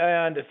 welcome,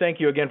 and thank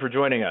you again for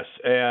joining us.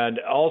 And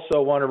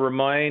also want to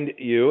remind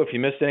you, if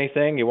you missed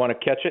anything, you want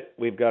to catch it,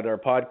 we've got our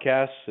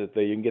podcasts that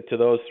you can get to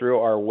those through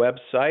our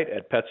website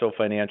at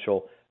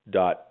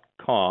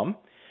PetsoFinancial.com. We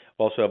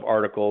also have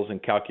articles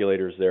and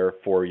calculators there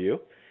for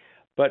you.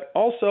 But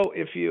also,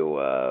 if you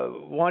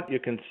want, you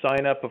can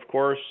sign up, of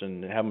course,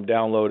 and have them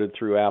downloaded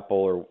through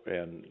Apple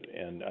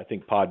and I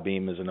think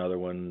Podbeam is another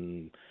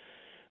one.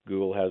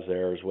 Google has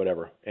theirs,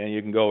 whatever, and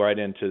you can go right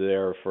into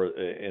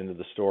into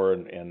the store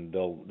and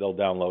they'll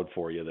download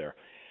for you there.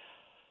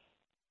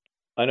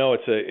 I know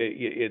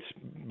it's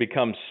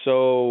become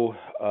so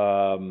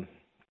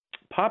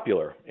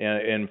popular,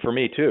 and for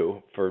me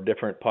too, for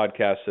different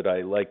podcasts that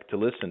I like to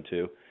listen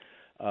to.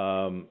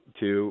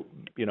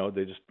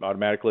 They just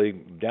automatically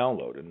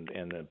download.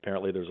 And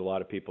apparently there's a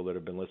lot of people that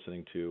have been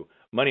listening to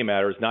Money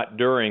Matters, not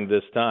during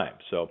this time.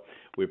 So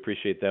we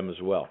appreciate them as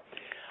well.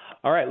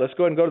 All right, let's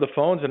go ahead and go to the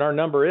phones. And our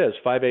number is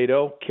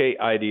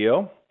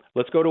 580-KIDO.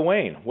 Let's go to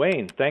Wayne.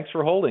 Wayne, thanks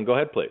for holding. Go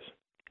ahead, please.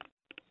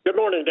 Good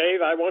morning,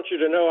 Dave. I want you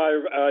to know I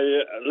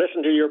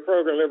listen to your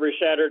program every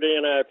Saturday,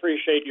 and I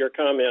appreciate your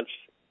comments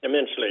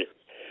immensely.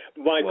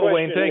 My question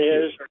Wayne, thank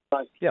you.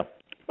 Yeah.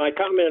 My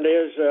comment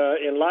is,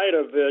 in light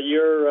of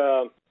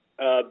your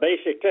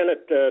basic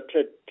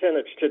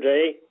tenets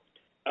today,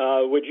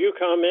 would you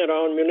comment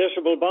on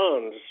municipal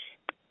bonds?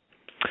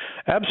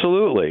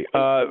 Absolutely.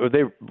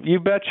 You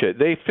betcha.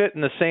 They fit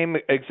in the same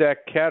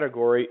exact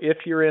category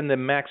if you're in the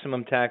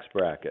maximum tax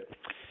bracket.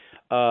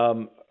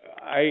 To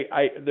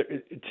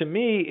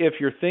me, if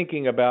you're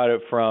thinking about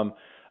it from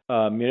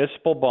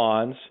municipal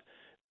bonds,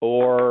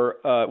 or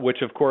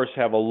which of course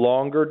have a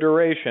longer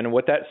duration.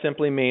 What that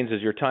simply means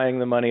is you're tying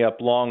the money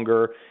up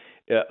longer.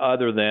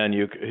 Other than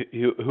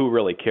who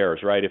really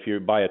cares, right? If you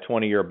buy a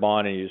 20-year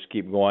bond and you just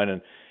keep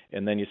going,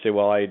 and then you say,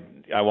 well,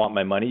 I want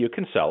my money, you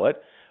can sell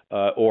it,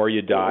 or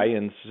you die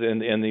and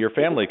your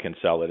family can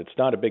sell it. It's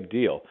not a big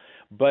deal.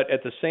 But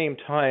at the same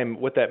time,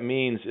 what that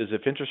means is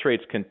if interest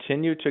rates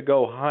continue to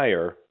go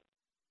higher,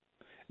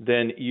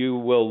 then you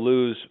will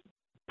lose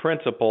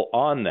principal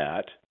on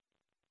that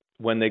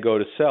when they go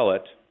to sell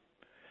it,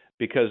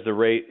 because the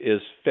rate is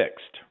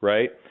fixed,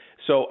 right?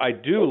 So I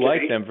do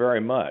like them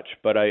very much,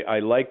 but I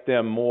like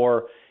them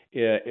more.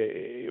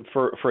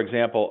 For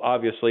example,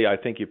 obviously, I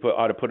think you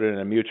ought to put it in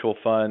a mutual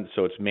fund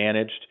so it's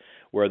managed,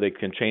 where they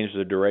can change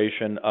the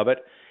duration of it.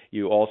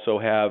 You also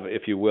have,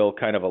 if you will,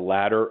 kind of a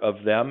ladder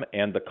of them,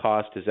 and the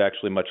cost is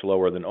actually much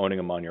lower than owning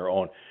them on your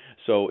own.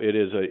 So it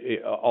is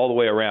all the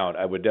way around.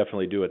 I would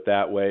definitely do it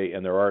that way,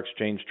 and there are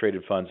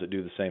exchange-traded funds that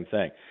do the same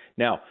thing.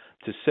 Now,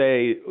 to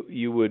say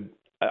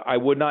I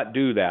would not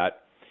do that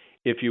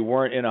if you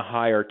weren't in a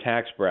higher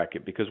tax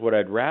bracket, because what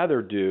I'd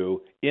rather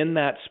do in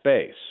that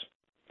space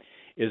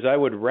is I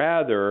would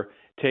rather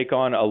take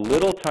on a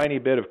little tiny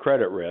bit of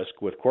credit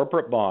risk with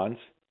corporate bonds,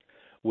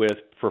 with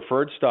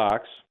preferred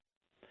stocks,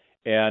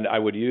 and I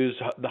would use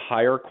the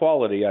higher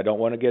quality. I don't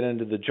want to get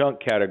into the junk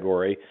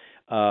category.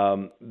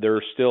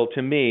 They're still,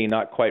 to me,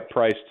 not quite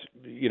priced,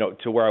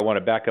 to where I want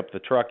to back up the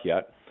truck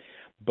yet.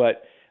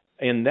 But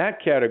in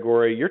that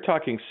category, you're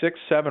talking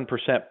 6-7%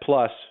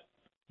 plus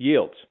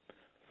yields.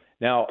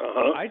 Now,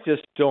 I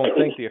just don't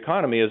think the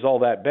economy is all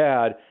that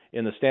bad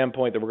in the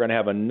standpoint that we're going to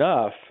have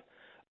enough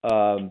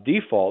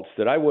defaults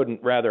that I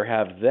wouldn't rather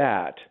have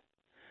that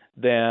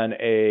than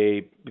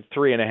a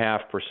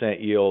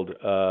 3.5% yield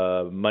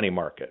money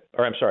market,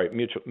 or I'm sorry,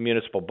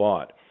 municipal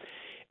bond.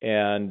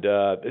 And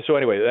so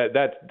anyway,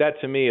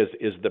 that to me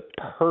is the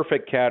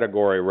perfect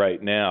category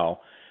right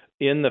now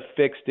in the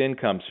fixed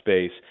income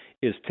space,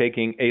 is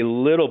taking a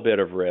little bit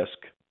of risk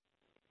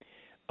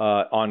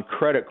on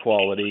credit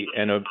quality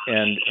and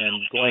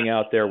going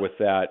out there with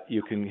that.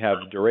 You can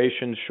have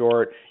duration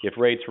short. If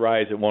rates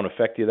rise, it won't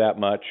affect you that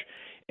much.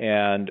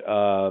 And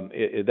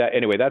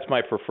anyway, that's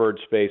my preferred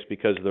space,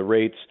 because the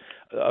rates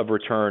of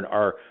return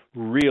are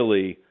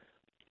really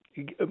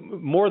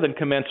more than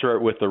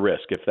commensurate with the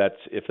risk, if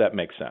that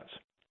makes sense.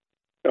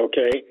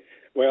 Okay.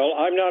 Well,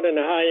 I'm not in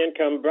a high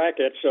income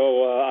bracket,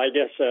 so I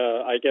guess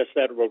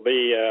that will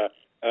be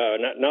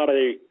not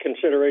a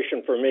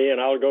consideration for me, and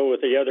I'll go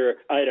with the other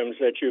items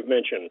that you've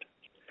mentioned.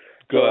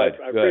 Good.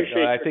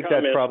 So I think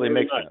that probably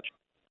makes sense.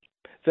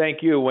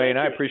 Thank you, Wayne.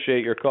 I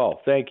appreciate your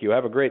call. Thank you.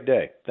 Have a great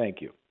day.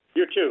 Thank you.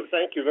 You too.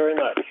 Thank you very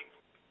much.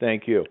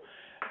 Thank you.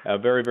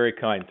 Very, very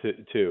kind,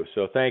 too.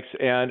 So thanks.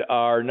 And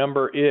our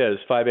number is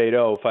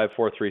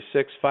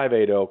 580-5436,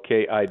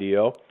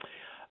 580-KIDO.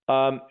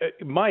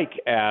 Mike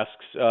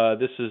asks,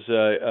 this is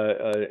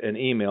an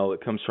email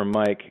that comes from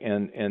Mike,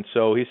 and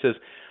so he says,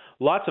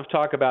 lots of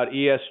talk about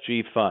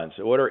ESG funds.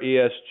 What are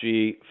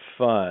ESG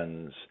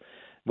funds?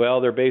 Well,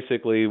 they're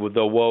basically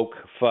the woke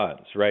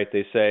funds, right?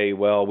 They say,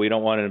 well, we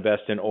don't want to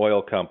invest in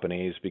oil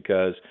companies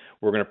because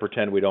we're going to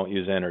pretend we don't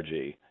use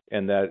energy.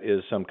 And that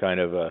is some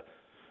kind of a,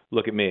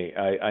 look at me,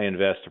 I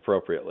invest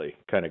appropriately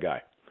kind of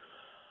guy.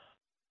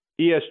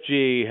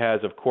 ESG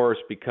has, of course,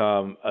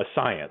 become a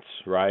science,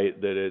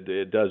 right? That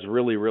it does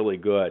really, really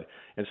good.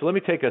 And so let me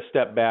take a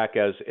step back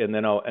and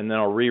then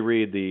I'll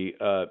reread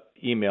the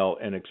email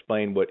and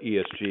explain what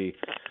ESG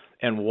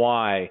and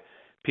why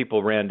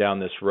people ran down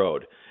this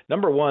road.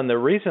 Number one, the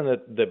reason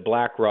that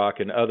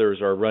BlackRock and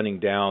others are running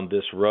down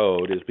this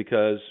road is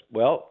because,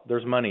 well,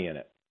 there's money in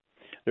it.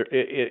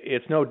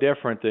 It's no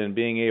different than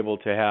being able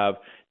to have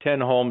 10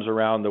 homes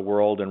around the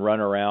world and run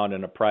around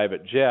in a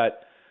private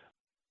jet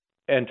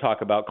and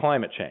talk about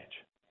climate change.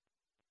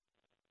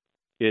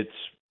 It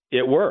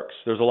works.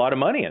 There's a lot of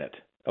money in it,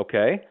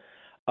 okay?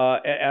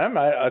 And I'm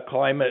not a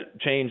climate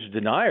change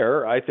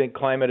denier. I think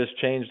climate has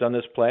changed on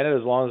this planet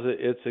as long as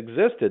it's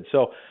existed.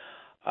 So,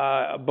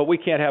 but we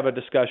can't have a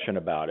discussion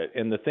about it.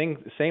 And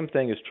same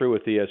thing is true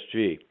with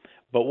ESG.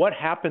 But what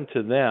happened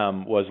to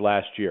them was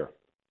last year.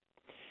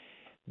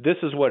 This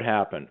is what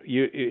happened.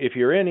 If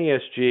you're in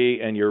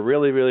ESG and you're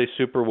really, really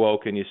super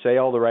woke and you say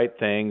all the right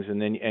things,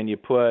 and you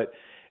put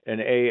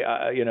the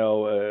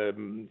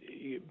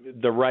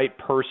right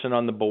person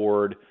on the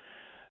board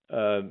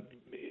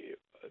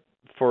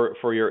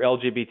for your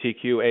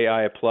LGBTQ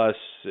AI plus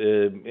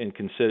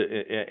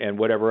and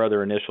whatever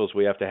other initials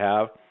we have to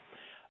have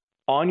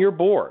on your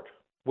board,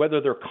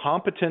 whether they're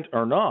competent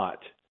or not,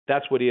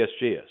 that's what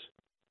ESG is.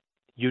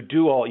 You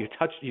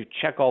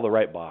check all the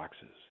right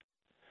boxes.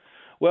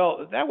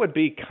 Well, that would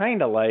be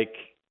kind of like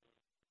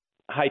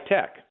high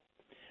tech.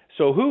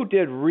 So who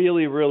did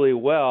really, really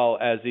well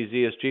as these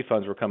ESG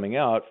funds were coming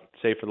out,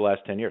 say for the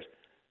last 10 years?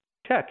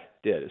 Tech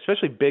did,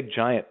 especially big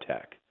giant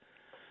tech,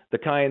 the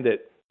kind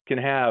that can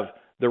have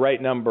the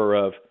right number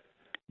of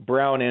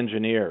brown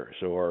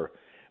engineers or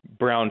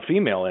brown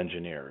female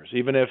engineers.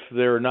 Even if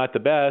they're not the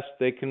best,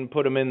 they can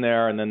put them in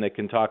there and then they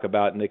can talk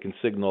about and they can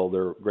signal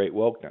their great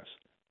wokeness.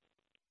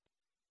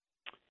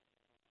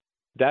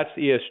 That's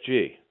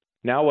ESG.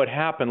 Now what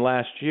happened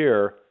last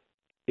year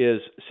is,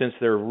 since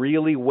they're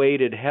really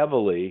weighted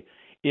heavily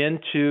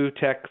into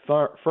tech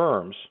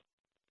firms,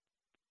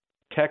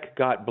 tech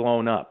got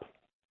blown up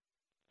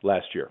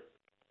last year.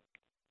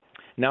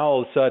 Now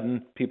all of a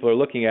sudden people are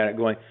looking at it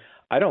going,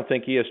 I don't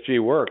think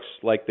ESG works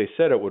like they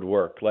said it would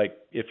work. Like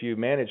if you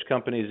manage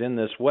companies in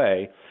this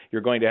way,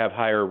 you're going to have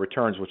higher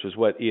returns, which is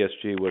what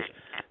ESG was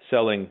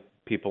selling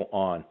people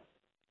on.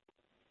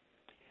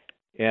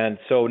 And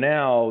so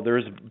now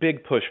there's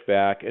big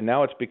pushback, and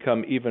now it's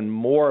become even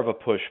more of a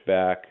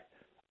pushback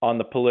on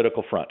the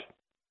political front.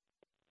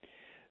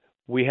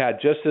 We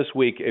had just this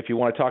week, if you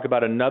want to talk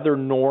about another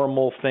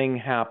normal thing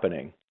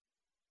happening,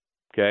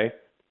 okay,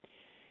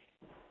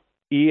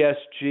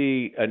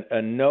 ESG,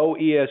 a no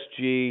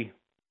ESG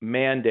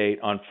mandate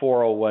on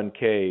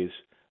 401ks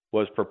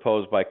was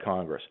proposed by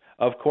Congress.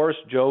 Of course,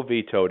 Joe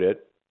vetoed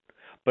it,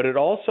 but it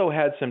also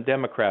had some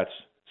Democrats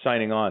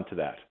signing on to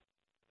that.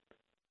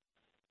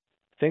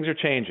 Things are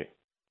changing.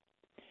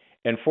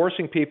 And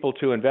forcing people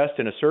to invest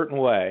in a certain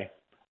way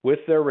with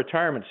their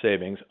retirement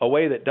savings, a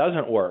way that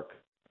doesn't work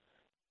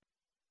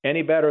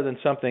any better than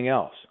something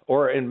else,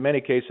 or in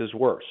many cases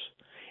worse,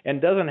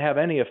 and doesn't have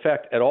any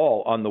effect at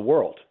all on the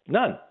world,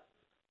 none,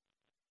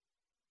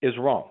 is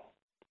wrong.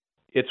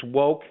 It's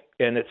woke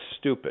and it's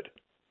stupid.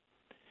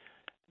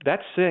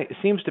 That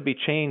seems to be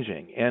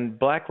changing, and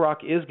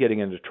BlackRock is getting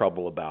into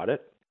trouble about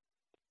it.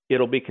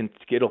 It'll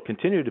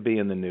continue to be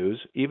in the news,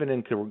 even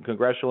in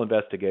congressional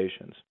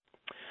investigations.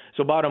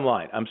 So bottom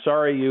line, I'm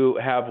sorry you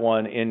have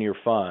one in your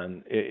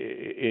fund,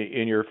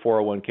 in your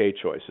 401k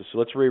choices. So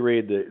let's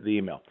reread the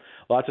email.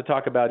 Lots of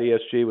talk about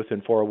ESG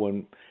within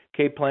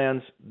 401k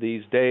plans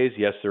these days.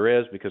 Yes, there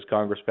is, because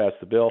Congress passed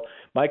the bill.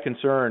 My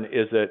concern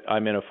is that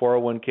I'm in a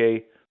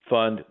 401k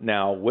fund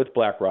now with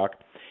BlackRock,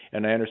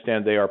 and I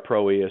understand they are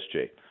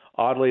pro-ESG.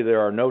 Oddly, there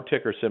are no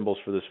ticker symbols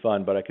for this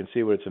fund, but I can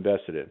see what it's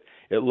invested in.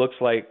 It looks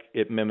like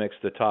it mimics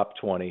the top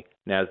 20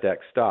 NASDAQ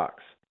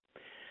stocks.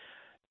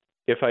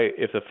 If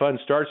the fund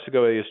starts to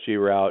go ESG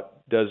route,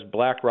 does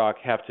BlackRock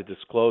have to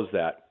disclose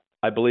that?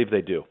 I believe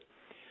they do.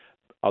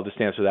 I'll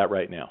just answer that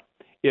right now.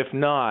 If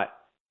not,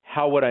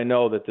 how would I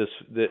know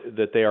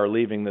that they are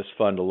leaving this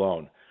fund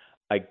alone?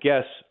 I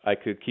guess I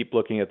could keep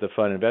looking at the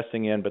fund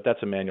investing in, but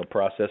that's a manual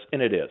process,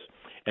 and it is.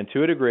 And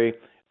to a degree,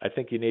 I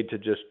think you need to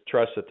just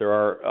trust that there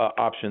are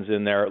options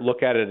in there.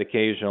 Look at it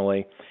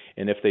occasionally,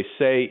 and if they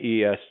say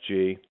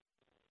ESG,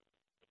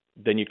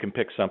 then you can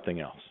pick something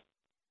else.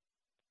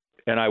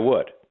 And I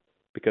would,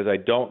 because I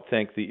don't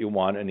think that you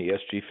want an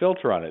ESG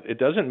filter on it. It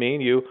doesn't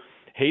mean you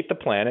hate the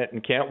planet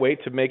and can't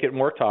wait to make it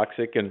more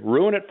toxic and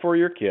ruin it for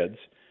your kids.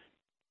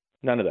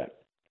 None of that.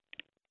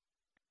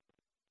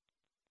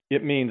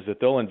 It means that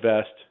they'll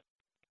invest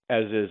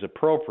as is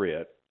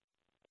appropriate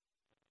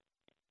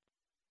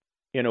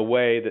in a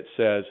way that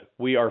says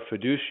we are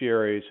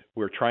fiduciaries,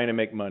 we're trying to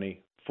make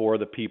money for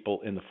the people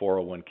in the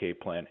 401k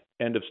plan.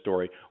 End of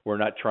story. We're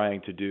not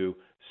trying to do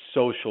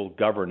social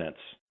governance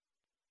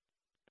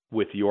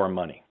with your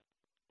money.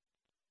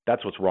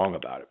 That's what's wrong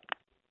about it.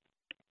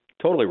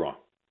 Totally wrong.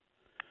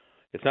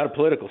 It's not a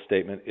political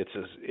statement.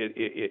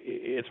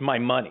 It's my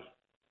money.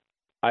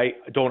 I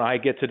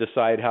get to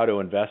decide how to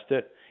invest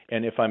it,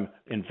 and if I'm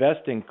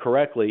investing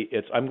correctly,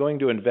 I'm going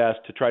to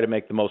invest to try to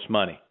make the most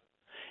money.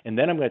 And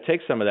then I'm going to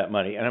take some of that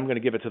money and I'm going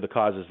to give it to the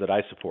causes that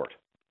I support,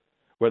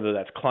 whether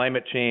that's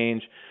climate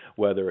change,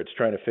 whether it's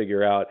trying to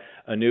figure out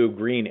a new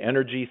green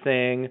energy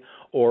thing,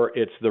 or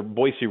it's the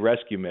Boise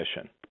Rescue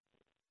Mission.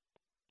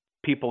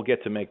 People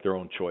get to make their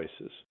own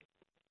choices,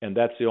 and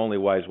that's the only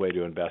wise way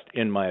to invest,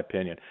 in my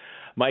opinion.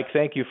 Mike,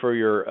 thank you for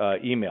your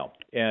email.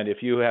 And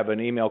if you have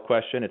an email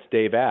question, it's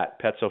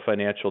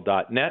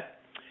dave@petzofinancial.net.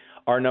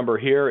 Our number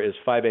here is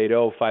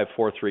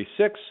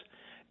 580-5436.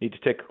 Need to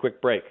take a quick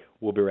break.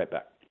 We'll be right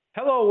back.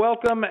 Hello,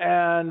 welcome,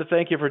 and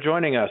thank you for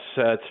joining us.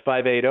 It's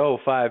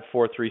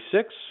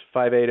 580-5436,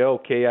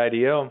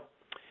 580-KIDO.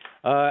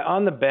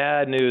 On the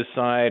bad news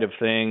side of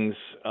things,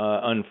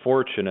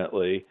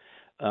 unfortunately,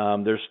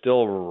 there's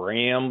still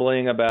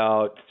rambling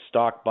about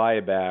stock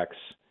buybacks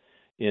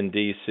in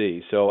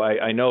D.C. So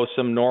I know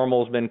some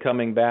normal's been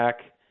coming back,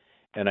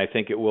 and I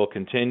think it will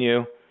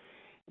continue,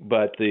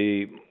 but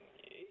the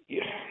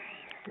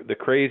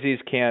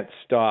crazies can't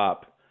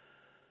stop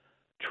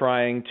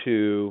trying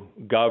to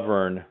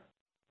govern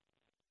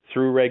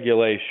through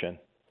regulation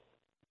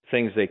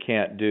things they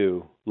can't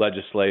do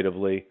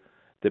legislatively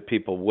that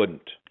people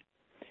wouldn't.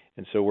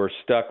 And so we're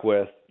stuck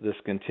with this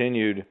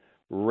continued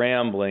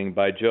rambling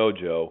by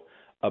JoJo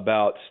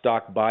about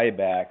stock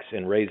buybacks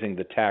and raising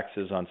the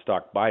taxes on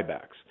stock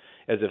buybacks,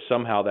 as if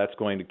somehow that's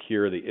going to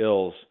cure the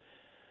ills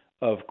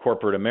of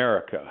corporate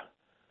America,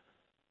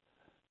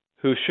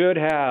 who should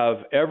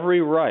have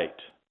every right,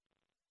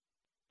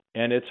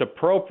 and it's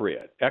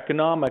appropriate,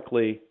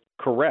 economically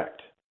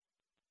correct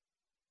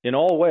in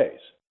all ways.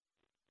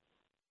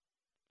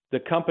 The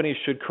companies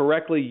should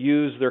correctly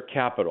use their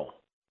capital.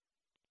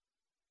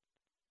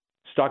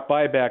 Stock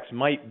buybacks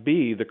might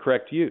be the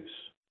correct use.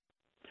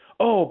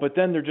 Oh, but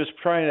then they're just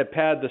trying to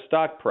pad the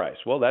stock price.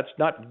 Well, that's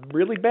not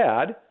really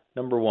bad,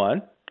 number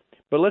one,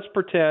 but let's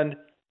pretend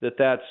that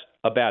that's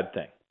a bad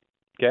thing,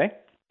 okay?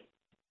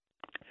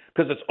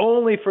 Because it's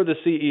only for the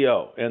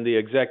CEO and the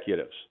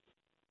executives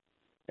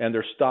and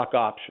their stock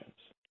options.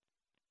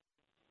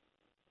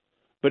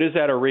 But is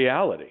that a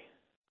reality?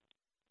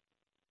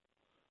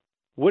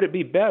 Would it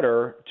be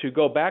better to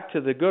go back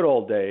to the good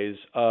old days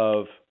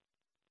of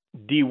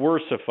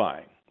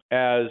diversifying,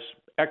 as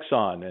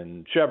Exxon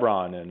and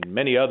Chevron and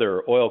many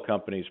other oil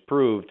companies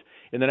proved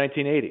in the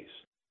 1980s?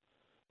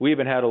 We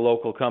even had a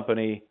local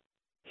company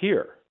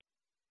here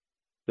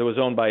that was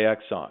owned by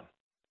Exxon.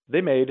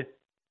 They made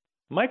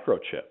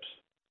microchips.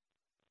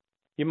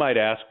 You might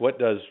ask, what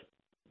does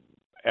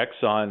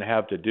Exxon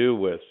have to do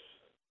with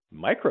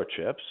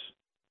microchips?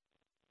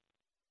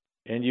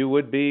 And you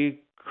would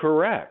be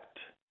correct.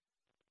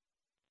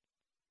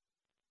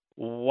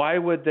 Why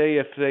would they,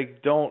 if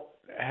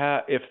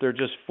they're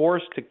just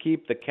forced to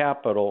keep the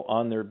capital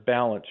on their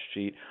balance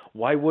sheet,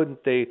 why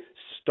wouldn't they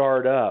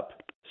start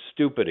up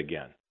stupid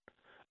again?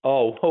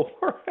 Oh, well,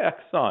 we're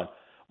Exxon.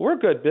 We're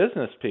good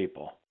business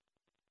people.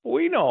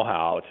 We know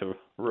how to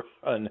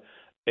run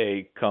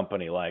a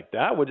company like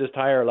that. We'll just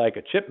hire like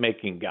a chip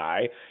making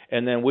guy,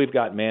 and then we've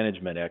got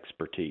management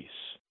expertise.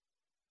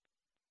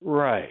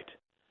 Right.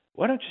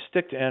 Why don't you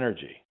stick to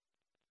energy?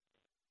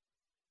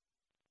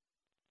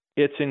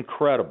 It's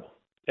incredible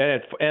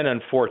and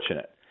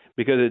unfortunate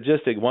because it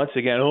just, once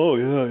again,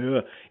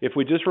 if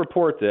we just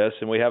report this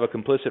and we have a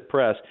complicit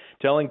press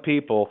telling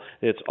people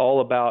it's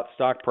all about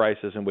stock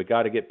prices and we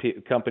got to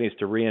get companies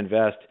to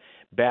reinvest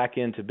back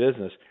into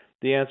business,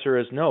 the answer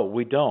is no,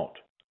 we don't.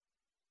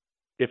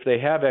 If they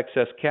have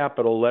excess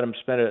capital, let them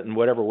spend it in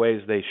whatever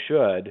ways they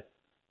should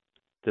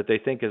that they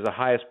think is the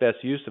highest,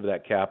 best use of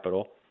that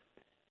capital,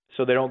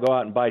 so they don't go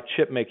out and buy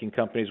chip-making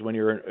companies when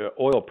you're an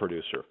oil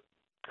producer.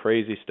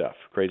 Crazy stuff.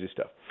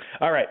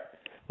 All right,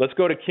 let's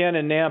go to Ken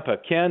in Nampa.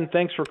 Ken,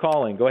 thanks for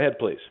calling. Go ahead,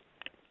 please.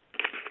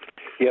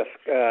 Yes,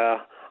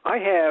 I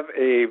have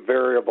a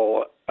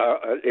variable.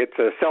 It's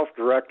a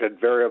self-directed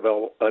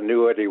variable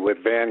annuity with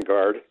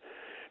Vanguard.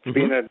 It's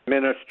being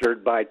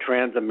administered by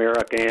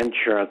Transamerica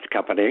Insurance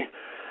Company.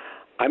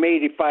 I'm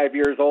 85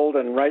 years old,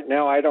 and right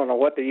now I don't know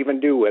what to even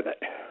do with it.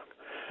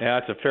 Yeah,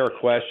 that's a fair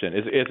question.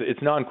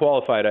 It's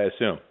non-qualified, I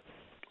assume.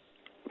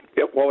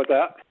 What was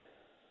that?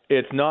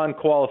 It's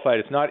non-qualified.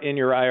 It's not in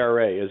your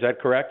IRA. Is that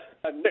correct?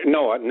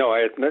 No,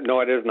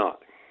 it is not.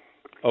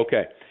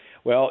 Okay.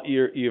 Well,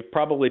 you've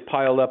probably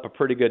piled up a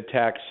pretty good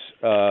tax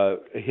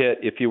hit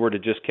if you were to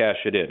just cash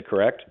it in,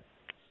 correct?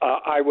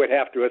 I would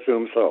have to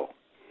assume so.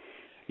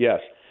 Yes.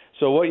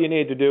 So what you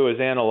need to do is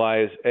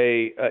analyze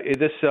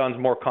this sounds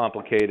more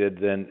complicated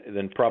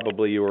than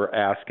probably you were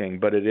asking,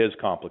 but it is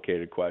a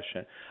complicated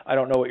question. I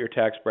don't know what your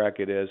tax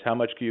bracket is, how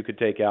much you could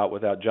take out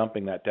without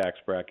jumping that tax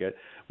bracket,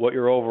 what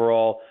your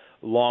overall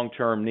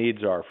long-term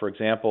needs are. For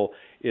example,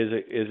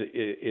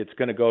 it's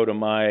going to go to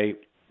my,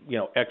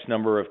 X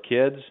number of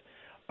kids?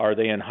 Are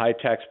they in high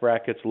tax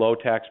brackets, low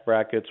tax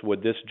brackets?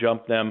 Would this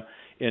jump them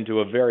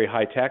into a very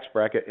high tax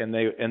bracket, and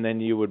then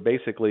you would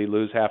basically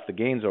lose half the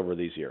gains over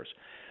these years?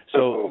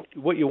 So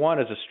what you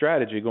want is a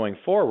strategy going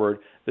forward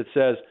that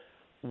says,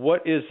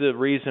 what is the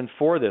reason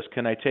for this?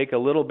 Can I take a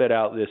little bit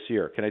out this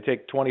year? Can I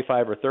take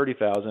 25 or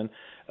 30,000,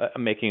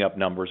 making up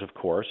numbers, of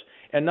course,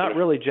 and not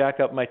really jack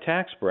up my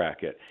tax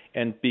bracket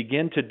and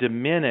begin to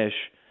diminish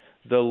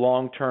the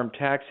long-term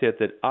tax hit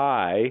that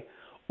I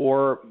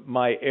or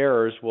my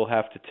heirs will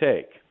have to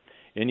take?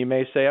 And you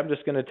may say, I'm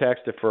just going to tax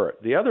defer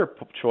it. The other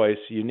choice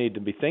you need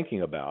to be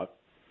thinking about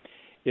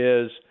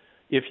is,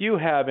 if you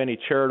have any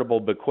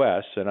charitable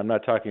bequests, and I'm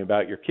not talking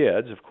about your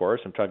kids, of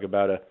course, I'm talking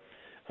about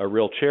a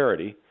real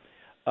charity,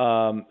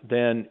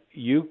 then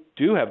you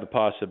do have the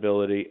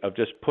possibility of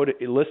just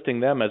listing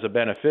them as a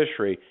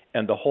beneficiary,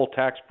 and the whole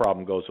tax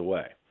problem goes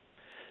away.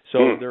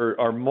 So there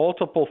are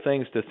multiple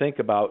things to think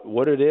about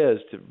what it is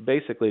to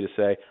basically to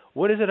say,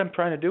 what is it I'm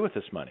trying to do with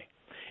this money?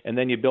 And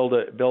then you build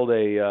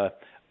a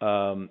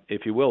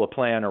if you will, a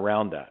plan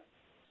around that.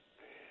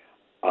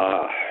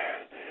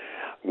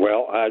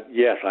 Well,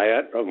 yes,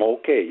 I'm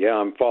okay. Yeah,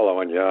 I'm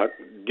following you.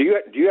 Do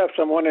you have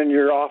someone in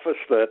your office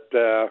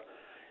that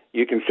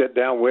you can sit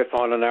down with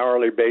on an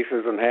hourly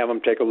basis and have them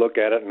take a look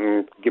at it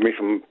and give me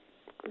some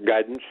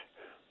guidance?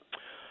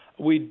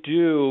 We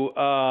do.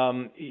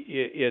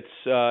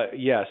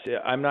 Yes.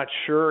 I'm not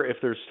sure if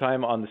there's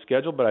time on the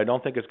schedule, but I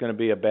don't think it's going to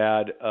be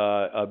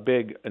a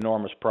big,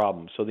 enormous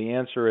problem. So the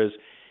answer is,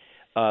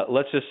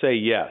 let's just say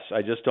yes.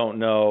 I just don't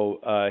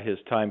know his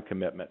time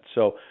commitment.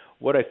 So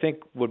what I think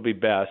would be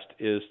best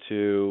is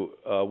to,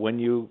 when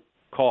you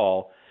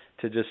call,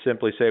 to just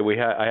simply say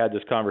I had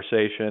this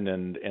conversation,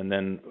 and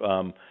then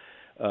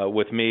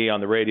with me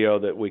on the radio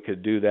that we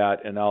could do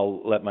that, and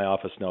I'll let my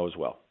office know as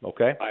well.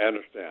 Okay? I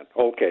understand.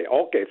 Okay.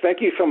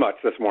 Thank you so much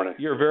this morning.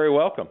 You're very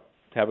welcome.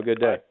 Have a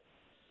good day.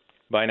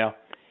 Bye now.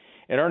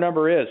 And our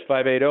number is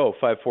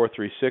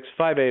 580-5436,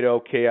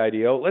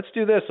 580-KIDO. Let's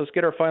do this. Let's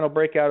get our final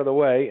break out of the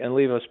way and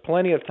leave us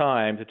plenty of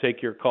time to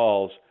take your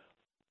calls,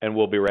 and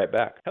we'll be right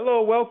back.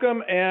 Hello,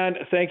 welcome, and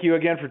thank you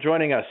again for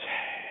joining us.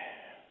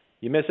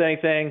 You miss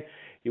anything,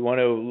 you want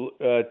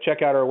to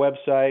check out our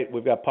website.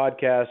 We've got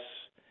podcasts,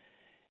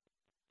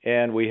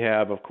 and we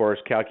have, of course,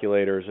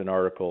 calculators and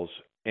articles.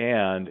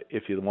 And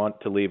if you want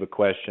to leave a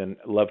question,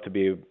 I'd love to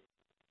be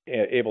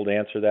able to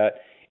answer that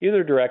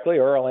either directly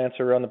or I'll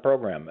answer on the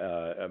program.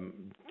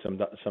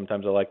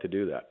 Sometimes I like to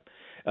do that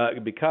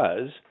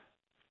because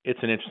it's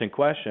an interesting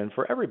question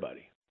for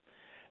everybody.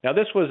 Now,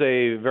 this was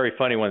a very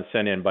funny one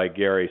sent in by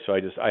Gary, so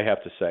I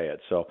have to say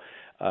it. So,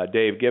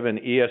 Dave, given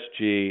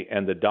ESG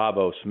and the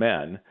Davos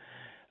men,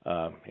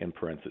 in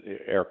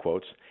air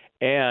quotes,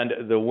 and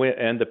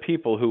the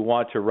people who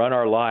want to run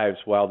our lives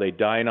while they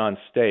dine on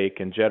steak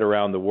and jet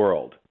around the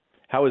world.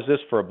 How is this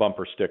for a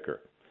bumper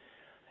sticker?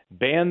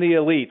 Ban the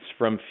elites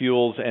from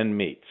fuels and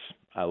meats.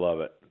 I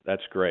love it.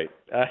 That's great.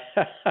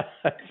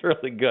 That's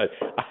really good.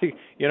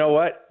 You know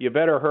what? You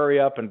better hurry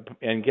up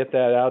and get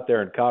that out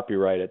there and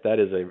copyright it.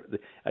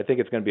 I think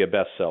it's going to be a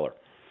bestseller.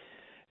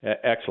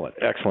 Excellent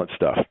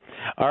stuff.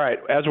 All right,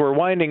 as we're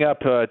winding up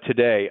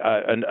today,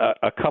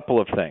 a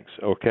couple of things,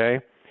 okay?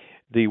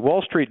 The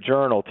Wall Street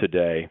Journal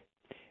today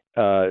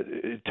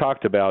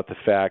talked about the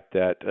fact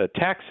that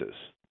taxes,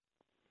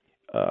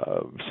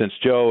 since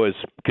Joe is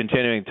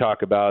continuing to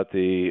talk about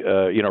the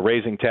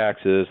raising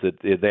taxes, that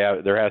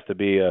there has to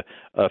be a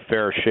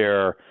fair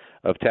share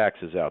of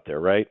taxes out there,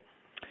 right?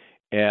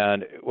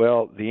 And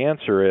well, the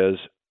answer is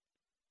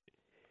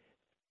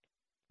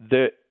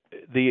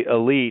the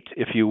elite,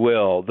 if you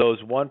will,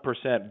 those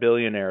 1%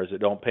 billionaires that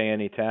don't pay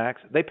any tax,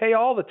 they pay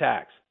all the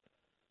tax.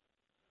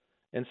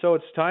 And so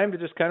it's time to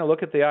just kind of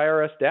look at the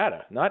IRS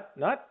data, not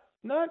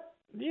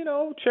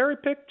cherry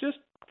pick just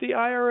the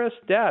IRS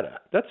data.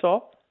 That's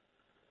all.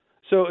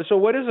 So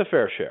what is a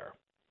fair share?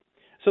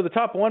 So the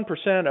top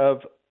 1%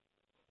 of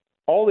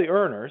all the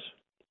earners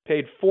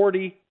paid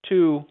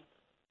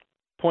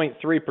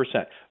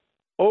 42.3%.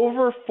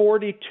 Over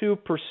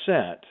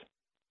 42%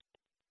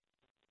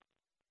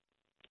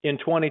 in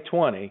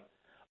 2020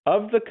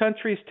 of the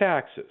country's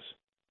taxes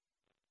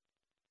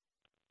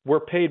were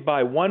paid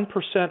by 1%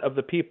 of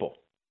the people.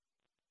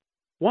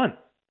 1.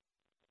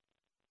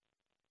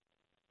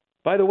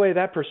 By the way,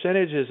 that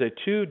percentage is a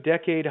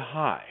 2-decade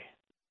high.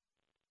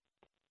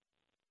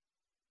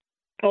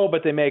 Oh,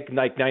 but they make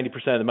like 90%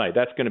 of the money.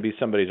 That's going to be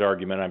somebody's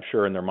argument, I'm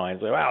sure, in their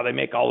minds. Like, wow, they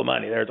make all the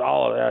money. There's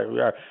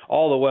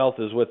all the wealth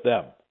is with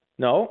them.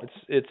 No,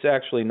 it's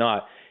actually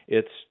not.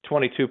 It's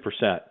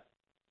 22%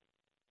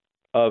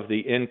 of the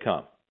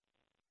income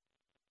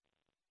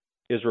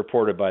is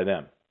reported by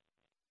them.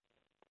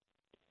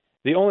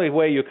 The only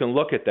way you can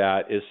look at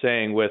that is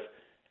saying with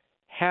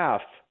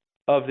half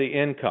of the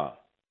income,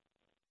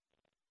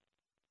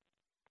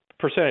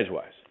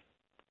 percentage-wise,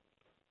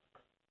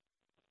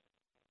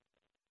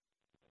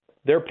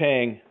 they're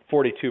paying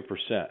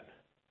 42%,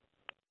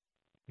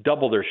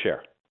 double their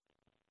share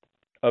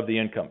of the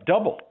income,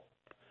 double.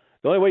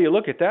 The only way you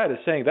look at that is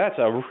saying that's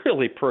a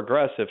really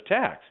progressive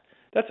tax.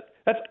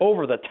 That's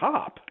over the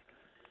top.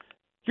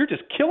 You're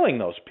just killing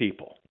those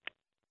people.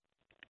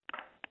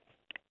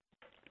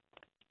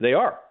 They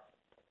are.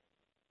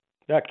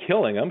 Not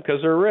killing them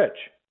because they're rich.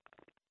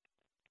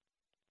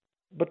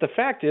 But the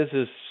fact is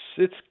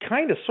it's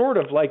kind of sort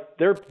of like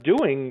they're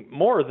doing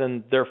more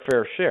than their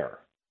fair share.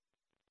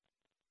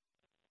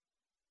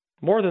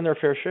 More than their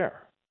fair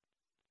share.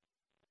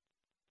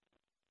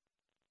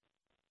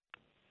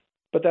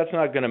 But that's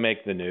not going to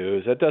make the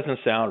news. That doesn't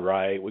sound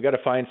right. We got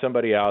to find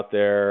somebody out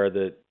there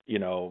that,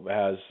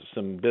 has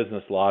some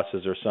business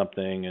losses or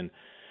something and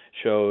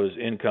shows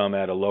income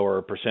at a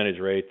lower percentage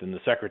rate than the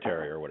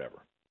secretary or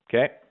whatever.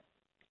 Okay?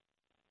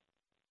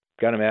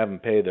 Got to have them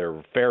pay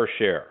their fair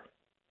share.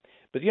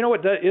 But you know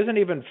what isn't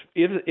even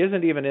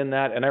in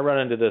that, and I run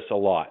into this a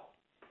lot.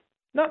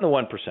 Not in the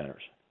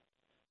 1%ers,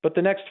 but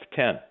the next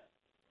 10,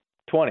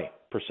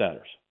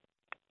 20%ers.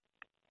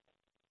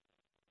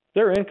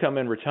 Their income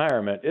in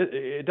retirement,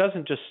 it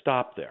doesn't just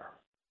stop there.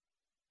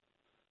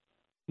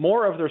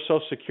 More of their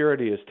Social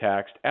Security is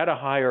taxed at a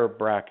higher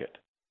bracket.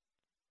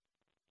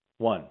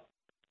 1.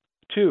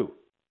 2,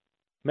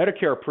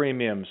 Medicare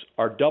premiums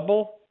are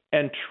double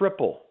and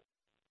triple.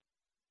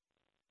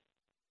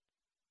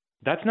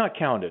 That's not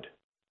counted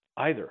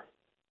either.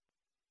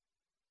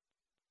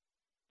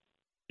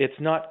 It's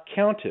not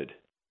counted.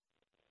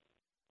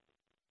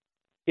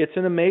 It's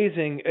an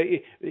amazing.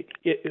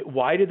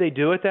 Why do they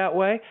do it that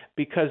way?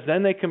 Because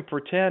then they can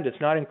pretend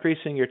it's not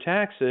increasing your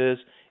taxes.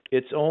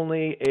 It's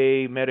only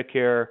a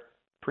Medicare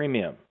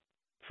premium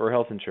for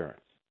health insurance.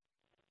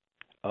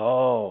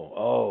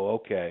 Oh,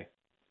 okay.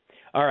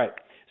 All right.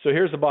 So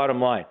here's the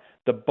bottom line.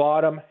 The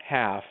bottom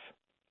half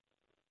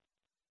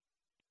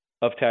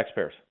of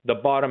taxpayers, the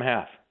bottom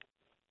half,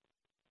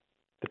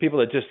 the people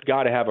that just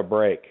got to have a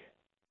break,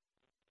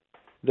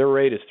 their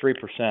rate is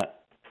 3%.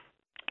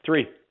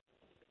 3%.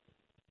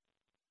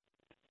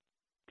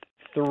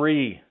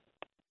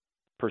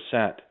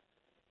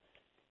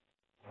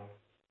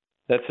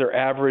 That's their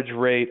average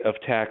rate of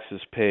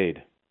taxes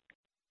paid.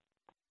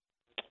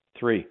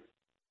 3.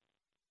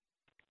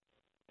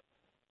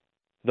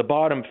 The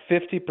bottom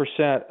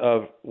 50%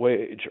 of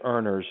wage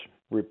earners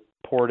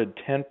reported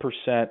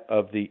 10%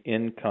 of the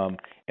income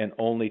and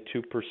only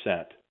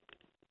 2%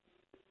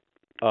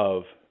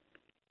 of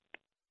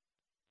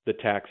the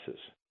taxes.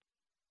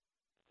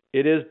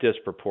 It is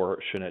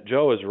disproportionate.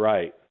 Joe is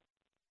right.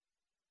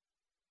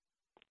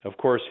 Of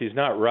course, he's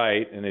not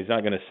right, and he's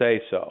not going to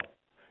say so.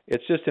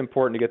 It's just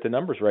important to get the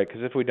numbers right,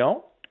 because if we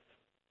don't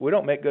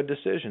make good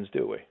decisions,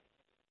 do we?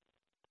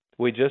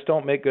 We just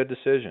don't make good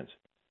decisions.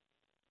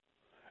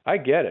 I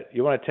get it.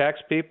 You want to tax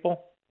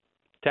people?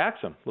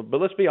 Tax them.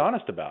 But let's be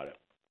honest about it.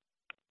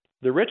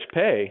 The rich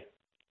pay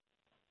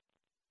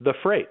the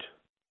freight.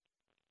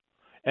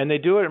 And they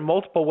do it in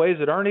multiple ways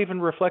that aren't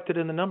even reflected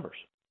in the numbers.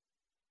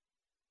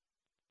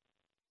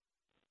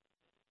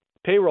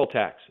 Payroll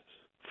taxes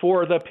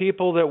for the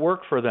people that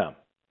work for them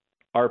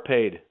are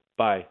paid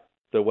by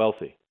the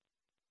wealthy,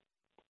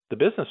 the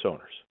business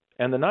owners,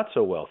 and the not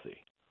so wealthy.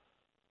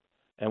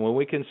 And when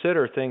we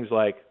consider things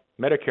like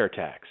Medicare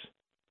tax,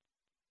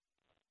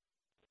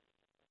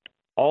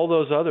 all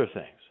those other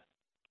things,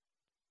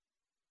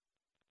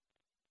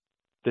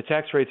 the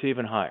tax rate's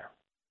even higher.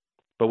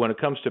 But when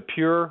it comes to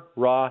pure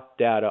raw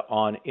data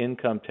on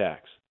income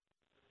tax,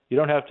 you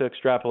don't have to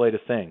extrapolate a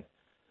thing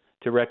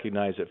to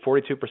recognize that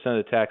 42%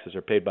 of the taxes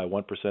are paid by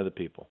 1% of the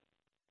people.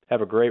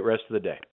 Have a great rest of the day.